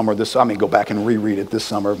last summer, go back and reread it this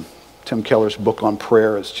summer. Tim Keller's book on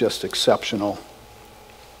prayer is just exceptional.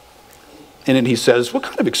 And then he says, what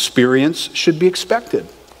kind of experience should be expected?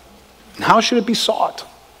 And how should it be sought?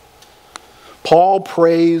 Paul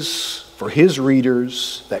prays for his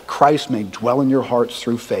readers that Christ may dwell in your hearts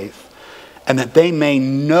through faith, and that they may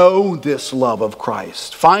know this love of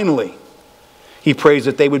Christ. Finally, he prays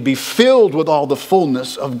that they would be filled with all the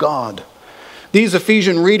fullness of God. These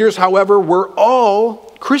Ephesian readers, however, were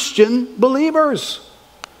all Christian believers.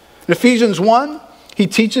 In Ephesians 1, he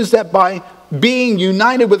teaches that by being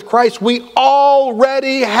united with Christ, we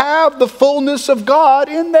already have the fullness of God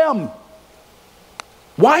in them.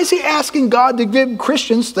 Why is he asking God to give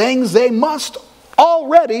Christians things they must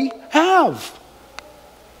already have?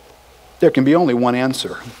 There can be only one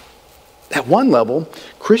answer. At one level,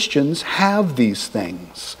 Christians have these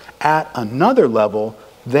things. At another level,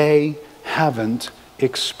 they haven't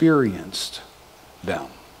experienced them.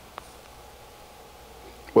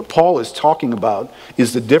 What Paul is talking about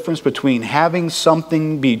is the difference between having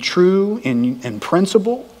something be true in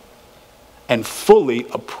principle and fully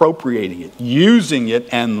appropriating it, using it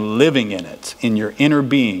and living in it, in your inner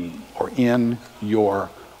being or in your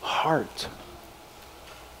heart.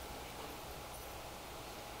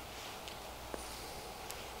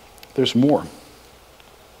 There's more.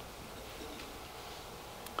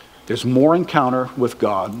 There's more encounter with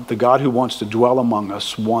God. The God who wants to dwell among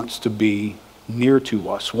us wants to be near to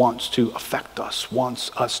us, wants to affect us, wants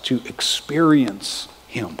us to experience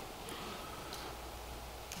Him.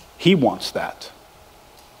 He wants that.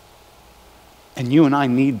 And you and I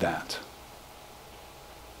need that.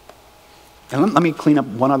 And let me clean up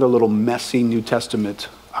one other little messy New Testament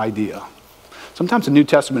idea. Sometimes the New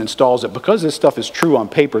Testament installs it because this stuff is true on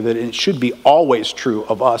paper, that it should be always true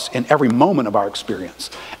of us in every moment of our experience.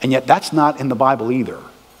 And yet that's not in the Bible either.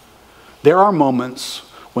 There are moments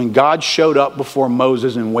when God showed up before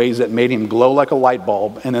Moses in ways that made him glow like a light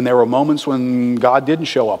bulb, and then there were moments when God didn't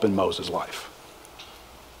show up in Moses' life.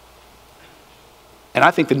 And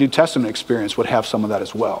I think the New Testament experience would have some of that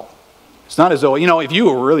as well. It's not as though, if you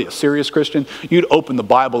were really a serious Christian, you'd open the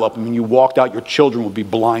Bible up and when you walked out, your children would be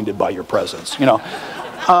blinded by your presence. No,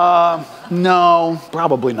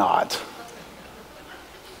 probably not.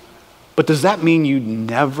 But does that mean you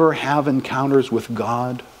never have encounters with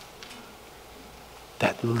God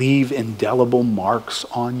that leave indelible marks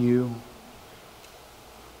on you,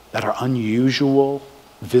 that are unusual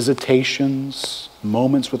visitations,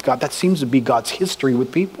 moments with God? That seems to be God's history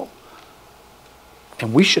with people.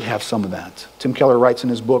 And we should have some of that. Tim Keller writes in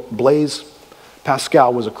his book, Blaise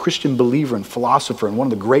Pascal was a Christian believer and philosopher and one of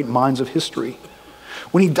the great minds of history.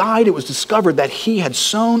 When he died, it was discovered that he had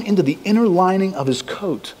sewn into the inner lining of his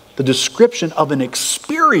coat the description of an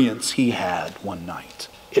experience he had one night.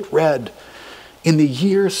 It read, in the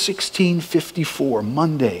year 1654,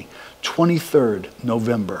 Monday, 23rd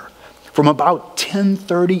November, from about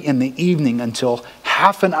 10:30 in the evening until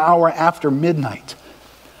half an hour after midnight,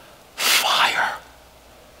 fire.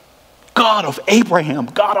 God of Abraham,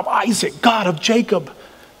 God of Isaac, God of Jacob,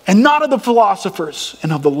 and not of the philosophers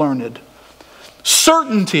and of the learned.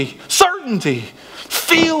 Certainty,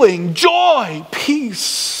 feeling, joy,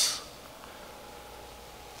 peace.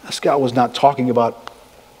 Pascal was not talking about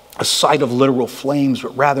a sight of literal flames,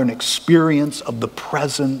 but rather an experience of the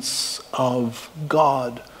presence of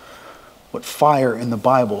God. What fire in the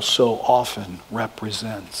Bible so often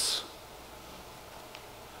represents.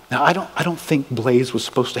 Now, I don't think Blaise was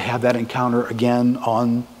supposed to have that encounter again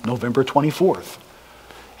on November 24th.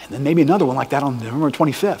 And then maybe another one like that on November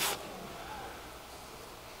 25th.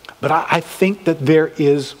 But I think that there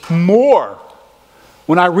is more.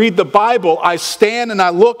 When I read the Bible, I stand and I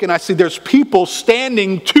look and I see there's people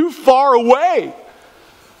standing too far away.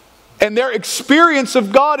 And their experience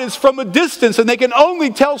of God is from a distance, and they can only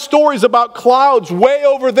tell stories about clouds way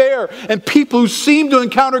over there and people who seem to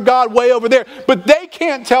encounter God way over there. But they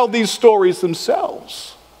can't tell these stories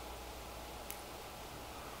themselves.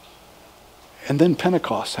 And then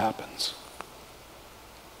Pentecost happens.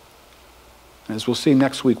 As we'll see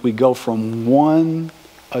next week, we go from one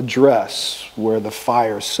address where the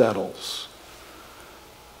fire settles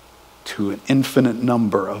to an infinite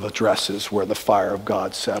number of addresses where the fire of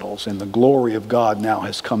God settles. And the glory of God now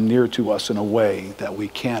has come near to us in a way that we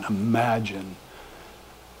can't imagine.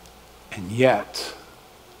 And yet,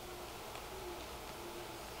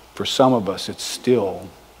 for some of us, it's still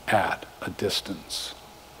at a distance.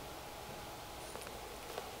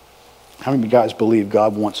 How many of you guys believe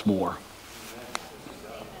God wants more?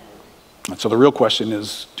 And so the real question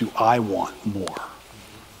is, do I want more?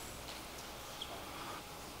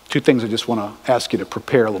 Two things I just want to ask you to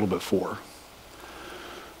prepare a little bit for.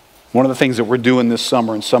 One of the things that we're doing this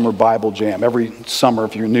summer in Summer Bible Jam, every summer,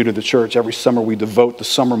 if you're new to the church, every summer we devote the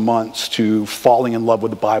summer months to falling in love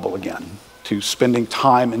with the Bible again, to spending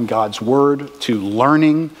time in God's Word, to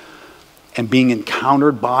learning and being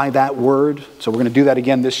encountered by that Word. So we're going to do that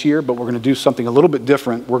again this year, but we're going to do something a little bit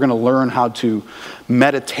different. We're going to learn how to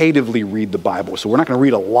meditatively read the Bible. So we're not going to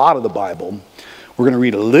read a lot of the Bible. We're going to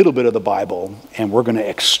read a little bit of the Bible, and we're going to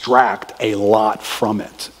extract a lot from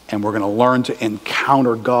it. And we're going to learn to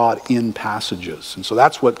encounter God in passages. And so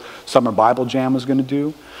that's what Summer Bible Jam is going to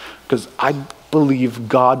do, because I believe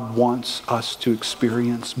God wants us to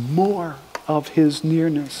experience more of His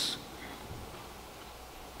nearness.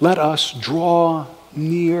 Let us draw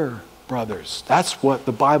near brothers. That's what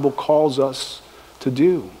the Bible calls us to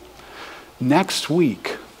do. Next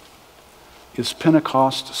week is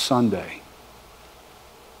Pentecost Sunday.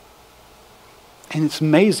 And it's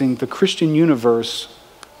amazing, the Christian universe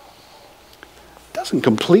doesn't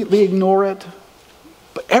completely ignore it,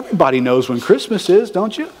 but everybody knows when Christmas is,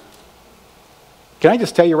 don't you? Can I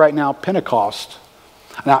just tell you right now, Pentecost,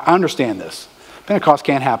 now I understand this. Pentecost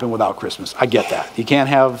can't happen without Christmas. I get that. You can't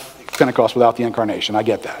have Pentecost without the incarnation. I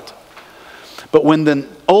get that. But when the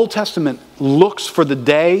Old Testament looks for the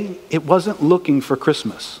day, it wasn't looking for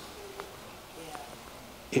Christmas.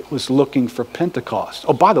 It was looking for Pentecost.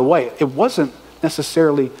 Oh, by the way, it wasn't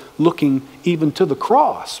necessarily looking even to the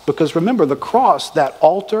cross. Because remember, the cross, that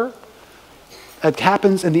altar that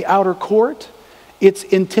happens in the outer court, it's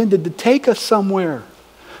intended to take us somewhere.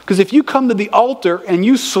 Because if you come to the altar and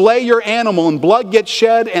you slay your animal and blood gets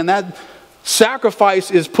shed and that sacrifice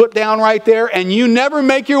is put down right there and you never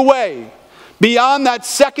make your way beyond that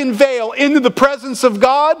second veil into the presence of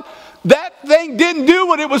God, that thing didn't do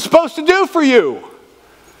what it was supposed to do for you.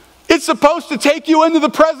 It's supposed to take you into the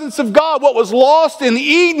presence of God. What was lost in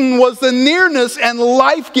Eden was the nearness and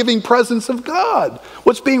life-giving presence of God.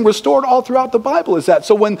 What's being restored all throughout the Bible is that.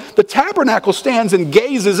 So when the tabernacle stands and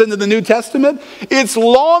gazes into the New Testament, it's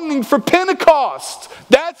longing for Pentecost.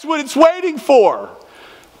 That's what it's waiting for.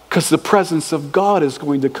 Because the presence of God is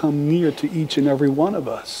going to come near to each and every one of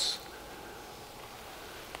us.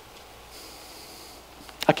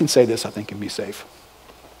 I can say this, I think, and be safe.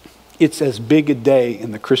 It's as big a day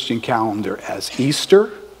in the Christian calendar as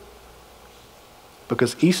Easter,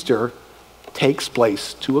 because Easter takes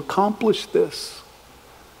place to accomplish this.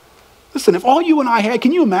 Listen, if all you and I had,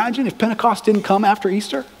 can you imagine if Pentecost didn't come after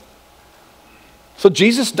Easter? So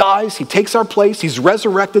Jesus dies, he takes our place, he's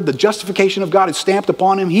resurrected, the justification of God is stamped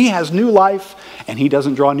upon him, he has new life, and he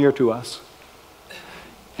doesn't draw near to us.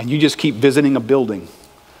 And you just keep visiting a building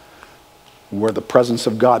where the presence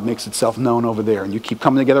of God makes itself known over there. And you keep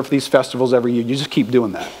coming together for these festivals every year. You just keep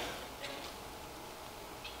doing that.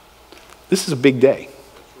 This is a big day.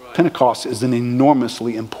 Pentecost is an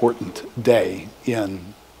enormously important day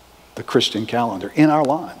in the Christian calendar, in our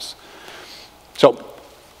lives. So,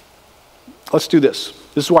 let's do this.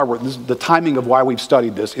 This is the timing of why we've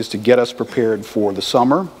studied this is to get us prepared for the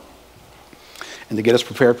summer and to get us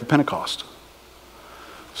prepared for Pentecost.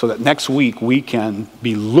 So that next week we can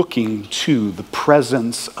be looking to the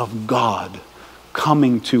presence of God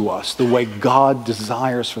coming to us, the way God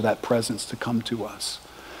desires for that presence to come to us.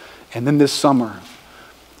 And then this summer,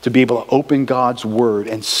 to be able to open God's Word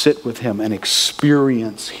and sit with Him and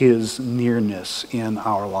experience His nearness in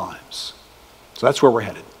our lives. So that's where we're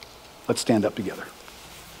headed. Let's stand up together.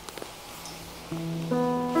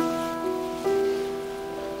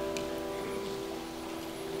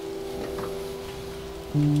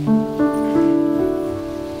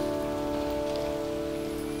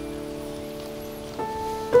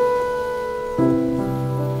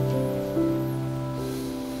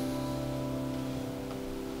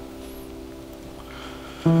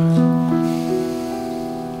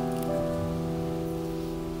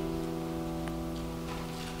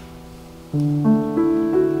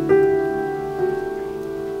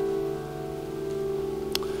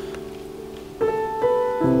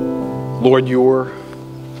 Lord, your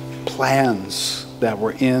plans that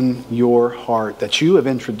were in your heart, that you have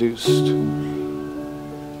introduced,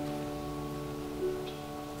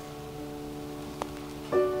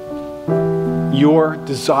 your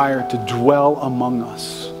desire to dwell among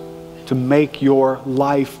us, to make your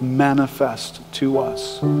life manifest to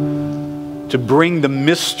us, to bring the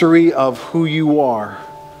mystery of who you are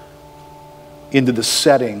into the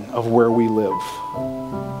setting of where we live.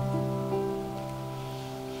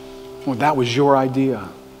 Well, that was your idea.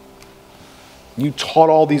 You taught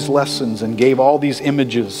all these lessons and gave all these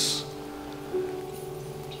images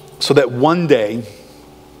so that one day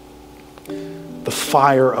the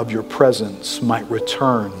fire of your presence might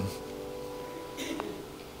return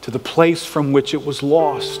to the place from which it was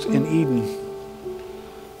lost in Eden.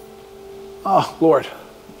 Oh, Lord,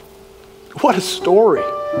 what a story.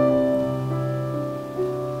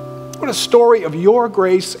 What a story of your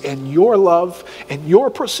grace and your love and your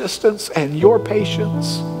persistence and your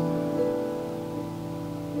patience.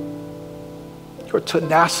 Your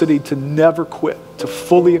tenacity to never quit, to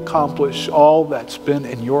fully accomplish all that's been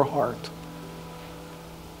in your heart.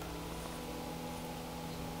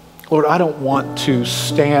 Lord, I don't want to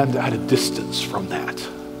stand at a distance from that.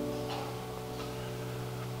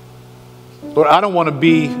 Lord, I don't want to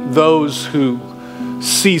be those who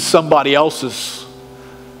see somebody else's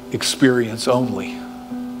experience only.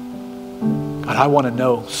 God, I want to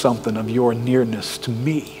know something of your nearness to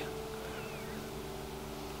me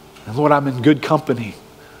And Lord, I'm in good company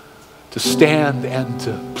to stand and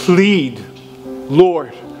to plead,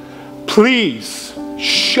 Lord, please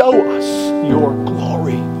show us your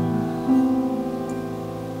glory.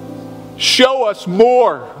 Show us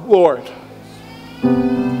more, Lord.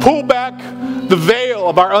 Pull back the veil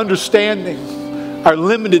of our understanding, our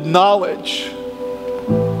limited knowledge,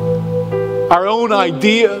 our own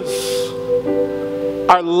ideas,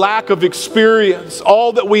 our lack of experience,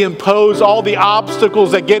 all that we impose, all the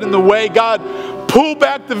obstacles that get in the way. God, pull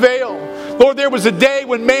back the veil. Lord, there was a day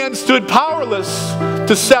when man stood powerless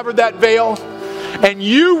to sever that veil, and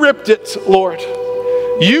you ripped it, Lord.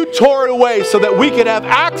 You tore it away so that we could have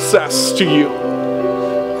access to you.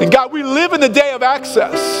 And God, we live in the day of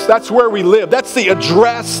access. That's where we live. That's the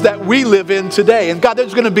address that we live in today. And God,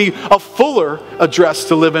 there's going to be a fuller address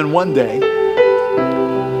to live in one day.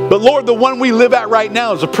 But Lord, the one we live at right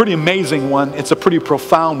now is a pretty amazing one. It's a pretty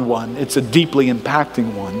profound one. It's a deeply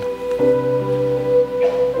impacting one.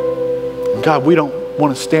 And God, we don't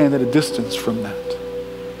want to stand at a distance from that.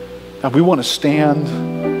 God, we want to stand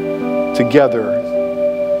together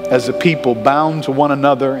as a people bound to one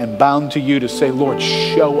another and bound to you to say, Lord,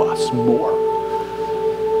 show us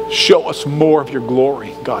more. Show us more of your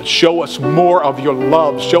glory, God. Show us more of your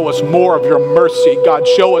love. Show us more of your mercy. God,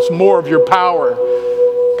 show us more of your power.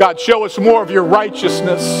 God, show us more of your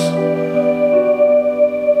righteousness.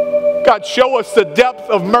 God, show us the depth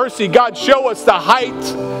of mercy. God, show us the height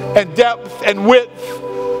and depth and width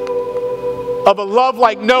of a love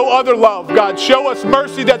like no other love. God, show us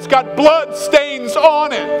mercy that's got blood stains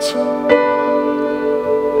on it.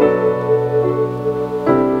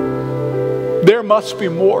 There must be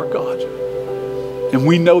more, God. And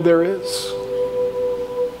we know there is.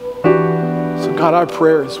 So God, our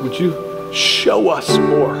prayer is, would you show us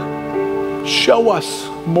more? Show us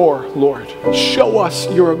more, Lord. Show us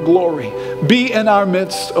your glory. Be in our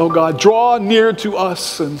midst, oh God. Draw near to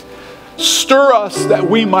us and stir us that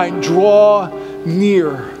we might draw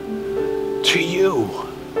near to you.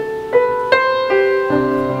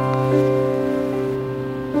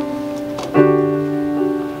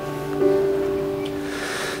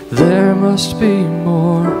 There must be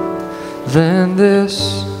more than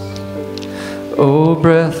this. O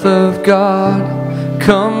breath of God,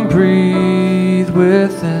 come breathe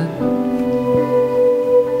within.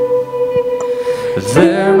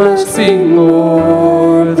 There must be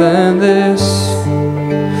more than this.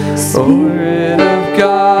 Spirit of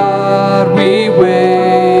God, we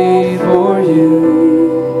wait for you.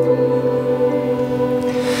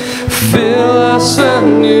 Fill us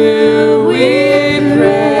anew, we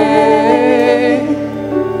pray.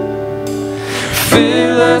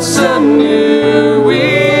 Fill us anew,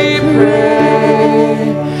 we pray.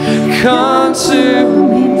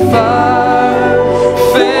 Consuming fire,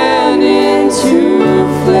 fan into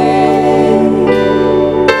flame.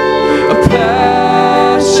 A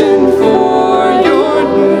passion for your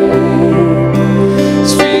name.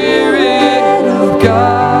 Spirit of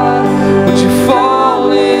God, would you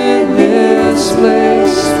fall in this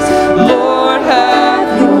place? Lord,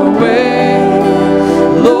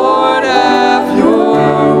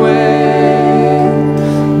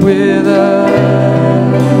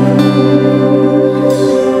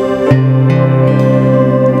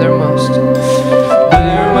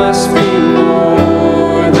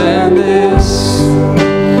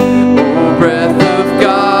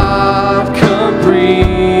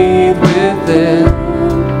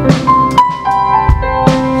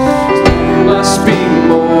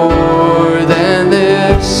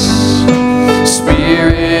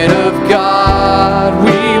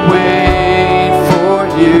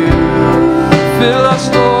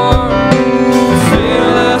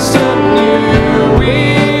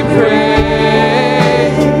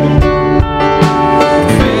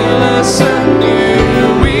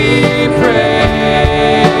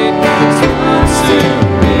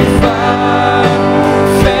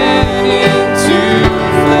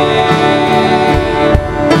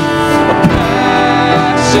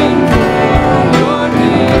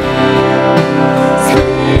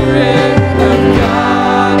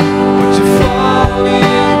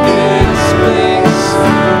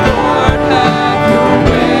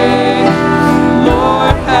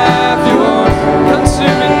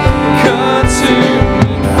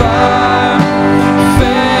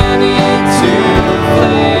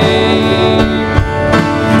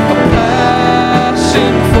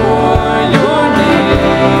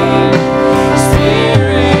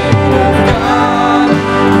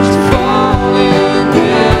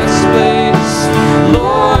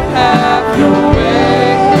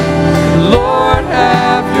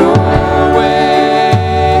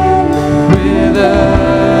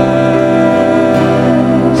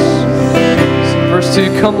 us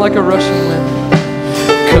to come like a rushing wind.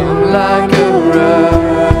 Come like a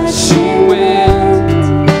rushing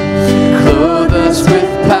wind, clothe us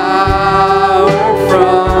with power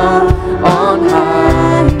from on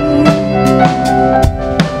high.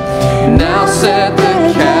 Now set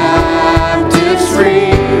the captives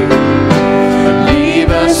free, leave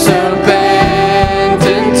us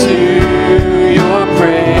abandoned to your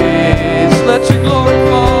praise. Let your glory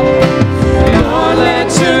fall, Lord, let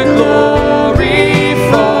your glory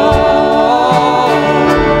fall.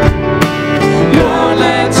 Lord,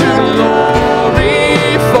 let your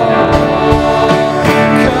glory fall.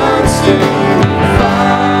 Consuming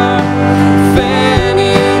fire, fan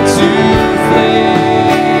into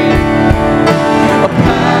flame, a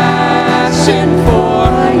passion for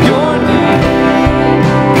your name.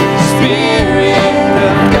 Spirit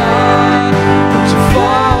of God, would you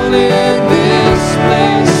fall in this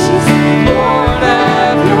place? Lord,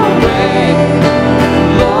 have your way.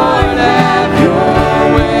 Lord, have your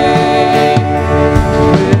way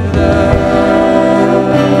with us.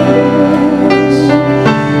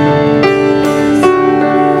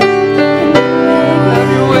 Have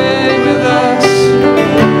your way with us.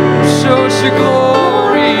 Show us your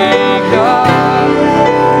glory, God.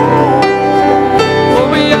 Lord,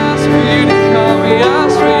 we ask for you to come. We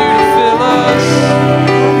ask for you to fill us.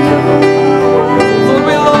 Lord,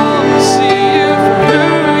 we long to see you for who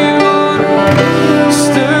you are.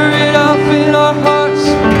 Stir it up in our hearts.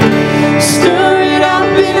 Stir it up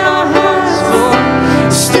in our hearts, Lord.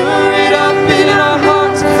 Stir it up in our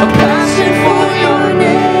hearts. A passion for your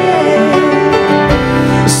name.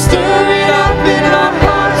 Stir it up in our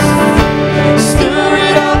hearts. Stir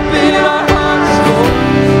it up in our hearts, Lord.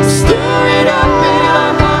 Stir it up in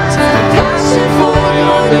our hearts. A passion for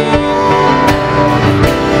your name.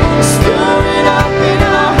 Stir it up in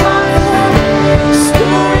our hearts.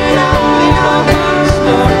 Stir it up in our hearts,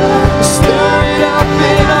 Lord. Stir it up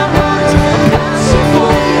in our hearts. A passion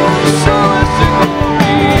for you. Show us your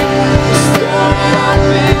glory. Stir it up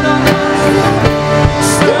in our hearts, Lord.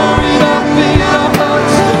 Stir it up in our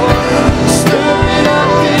hearts, Lord. Stir it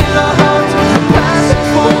up in our hearts. A passion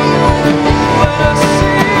for you. Let us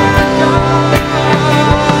see God.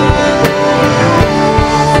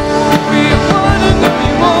 We want to know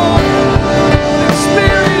you more.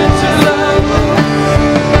 Experience your love.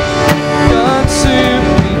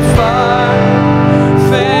 Consuming fire,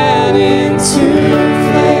 fan into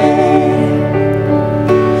flame,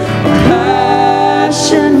 a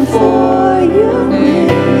passion for your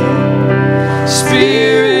name.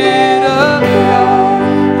 Spirit of God,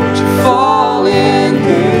 would you fall in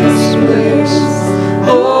this place?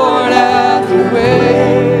 Lord, have your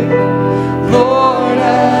way. Lord,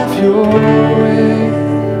 have your way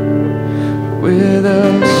with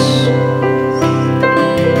us.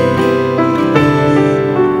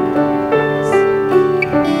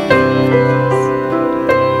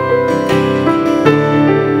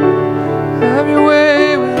 Have your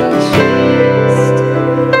way with us.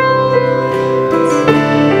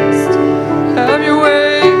 Have your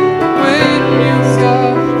way with you,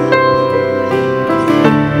 God.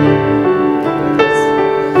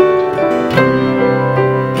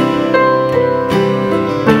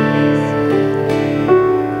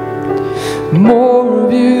 More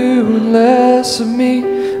of you and less of me,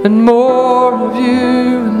 and more of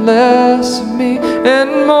you and less of me,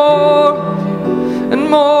 and more of you and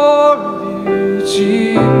more of you,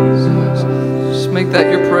 Jesus. Just make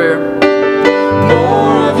that your prayer.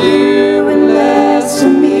 More of you and less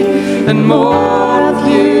of me, and more of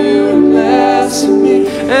you and less of me,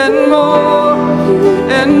 and more of you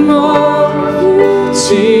and more of you,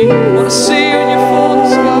 Jesus. I want to see you in your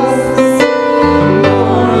fullness, God.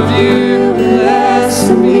 More of you and less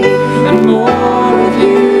of me, and more of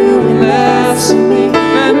you and less of me,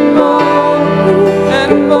 and more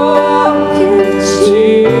of you,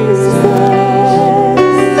 Jesus.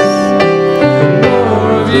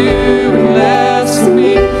 More of you and less of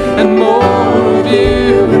me, and more of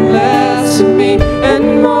you and less of me, and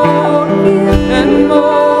more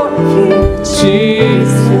of you,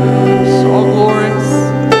 Jesus. All glory.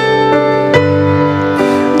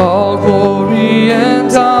 All glory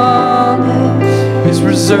and honor is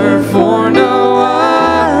reserved for no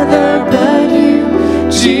other but you,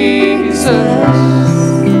 Jesus.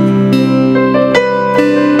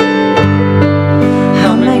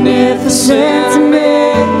 How magnificent,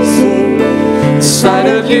 amazing, the sight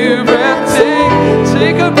of you breathtaking.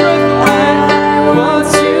 Take a breath away. I want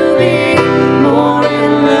to be more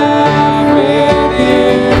in love with you.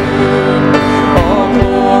 All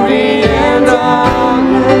glory and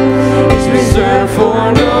honor is reserved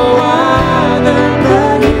for no other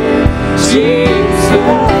but you, Jesus.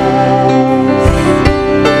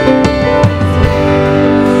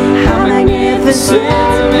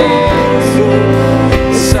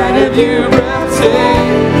 with you,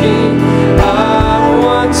 breathtaking. I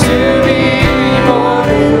want to be more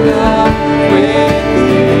alive with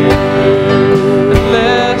you. And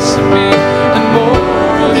less of me and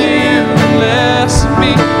more of you. And less of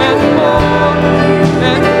me and more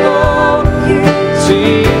of you,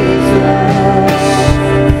 Jesus.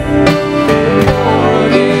 More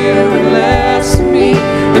of you and less of me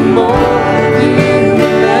and more of you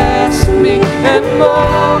and less of me and more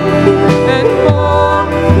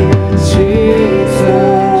Jesus.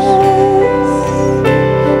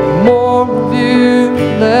 More of you,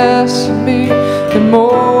 less of me, and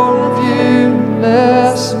more of you,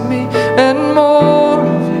 less of me, and more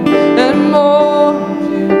of you, and more of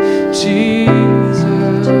you, Jesus.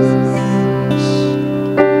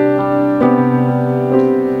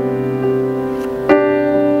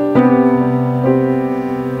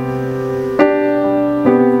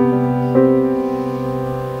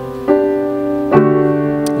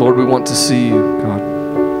 Lord, we want to see you, God.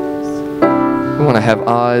 We want to have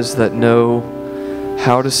eyes that know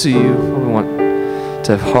how to see you. We want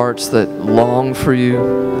to have hearts that long for you,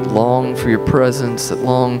 that long for your presence, that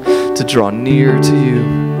long to draw near to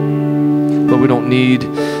you. But we don't need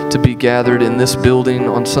to be gathered in this building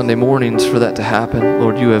on Sunday mornings for that to happen.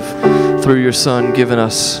 Lord, you have, through your Son, given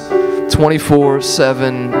us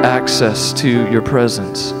 24/7 access to your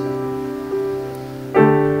presence.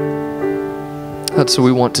 God, so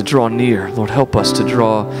we want to draw near. Lord, help us to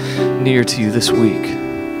draw near to you this week.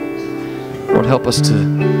 Lord, help us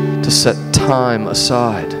to set time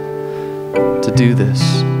aside to do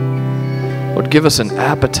this. Lord, give us an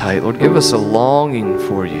appetite. Lord, give us a longing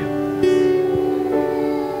for you.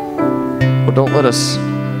 Lord, don't let us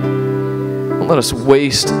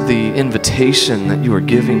waste the invitation that you are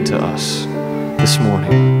giving to us this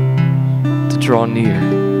morning to draw near.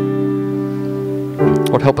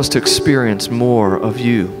 Lord, help us to experience more of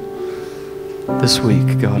you this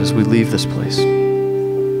week, God, as we leave this place.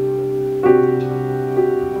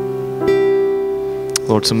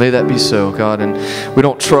 Lord, so may that be so, God. And we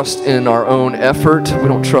don't trust in our own effort. We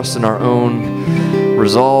don't trust in our own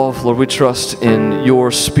resolve. Lord, we trust in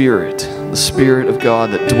your Spirit, the Spirit of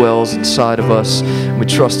God that dwells inside of us. And we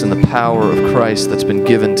trust in the power of Christ that's been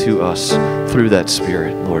given to us through that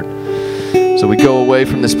Spirit, Lord. So we go away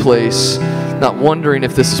from this place not wondering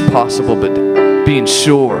if this is possible, but being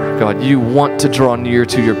sure, God, you want to draw near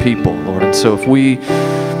to your people, Lord. And so if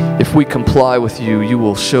we comply with you, you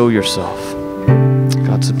will show yourself.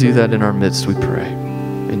 God, so do that in our midst, we pray.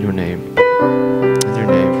 In your name. In your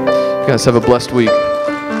name. You guys have a blessed week.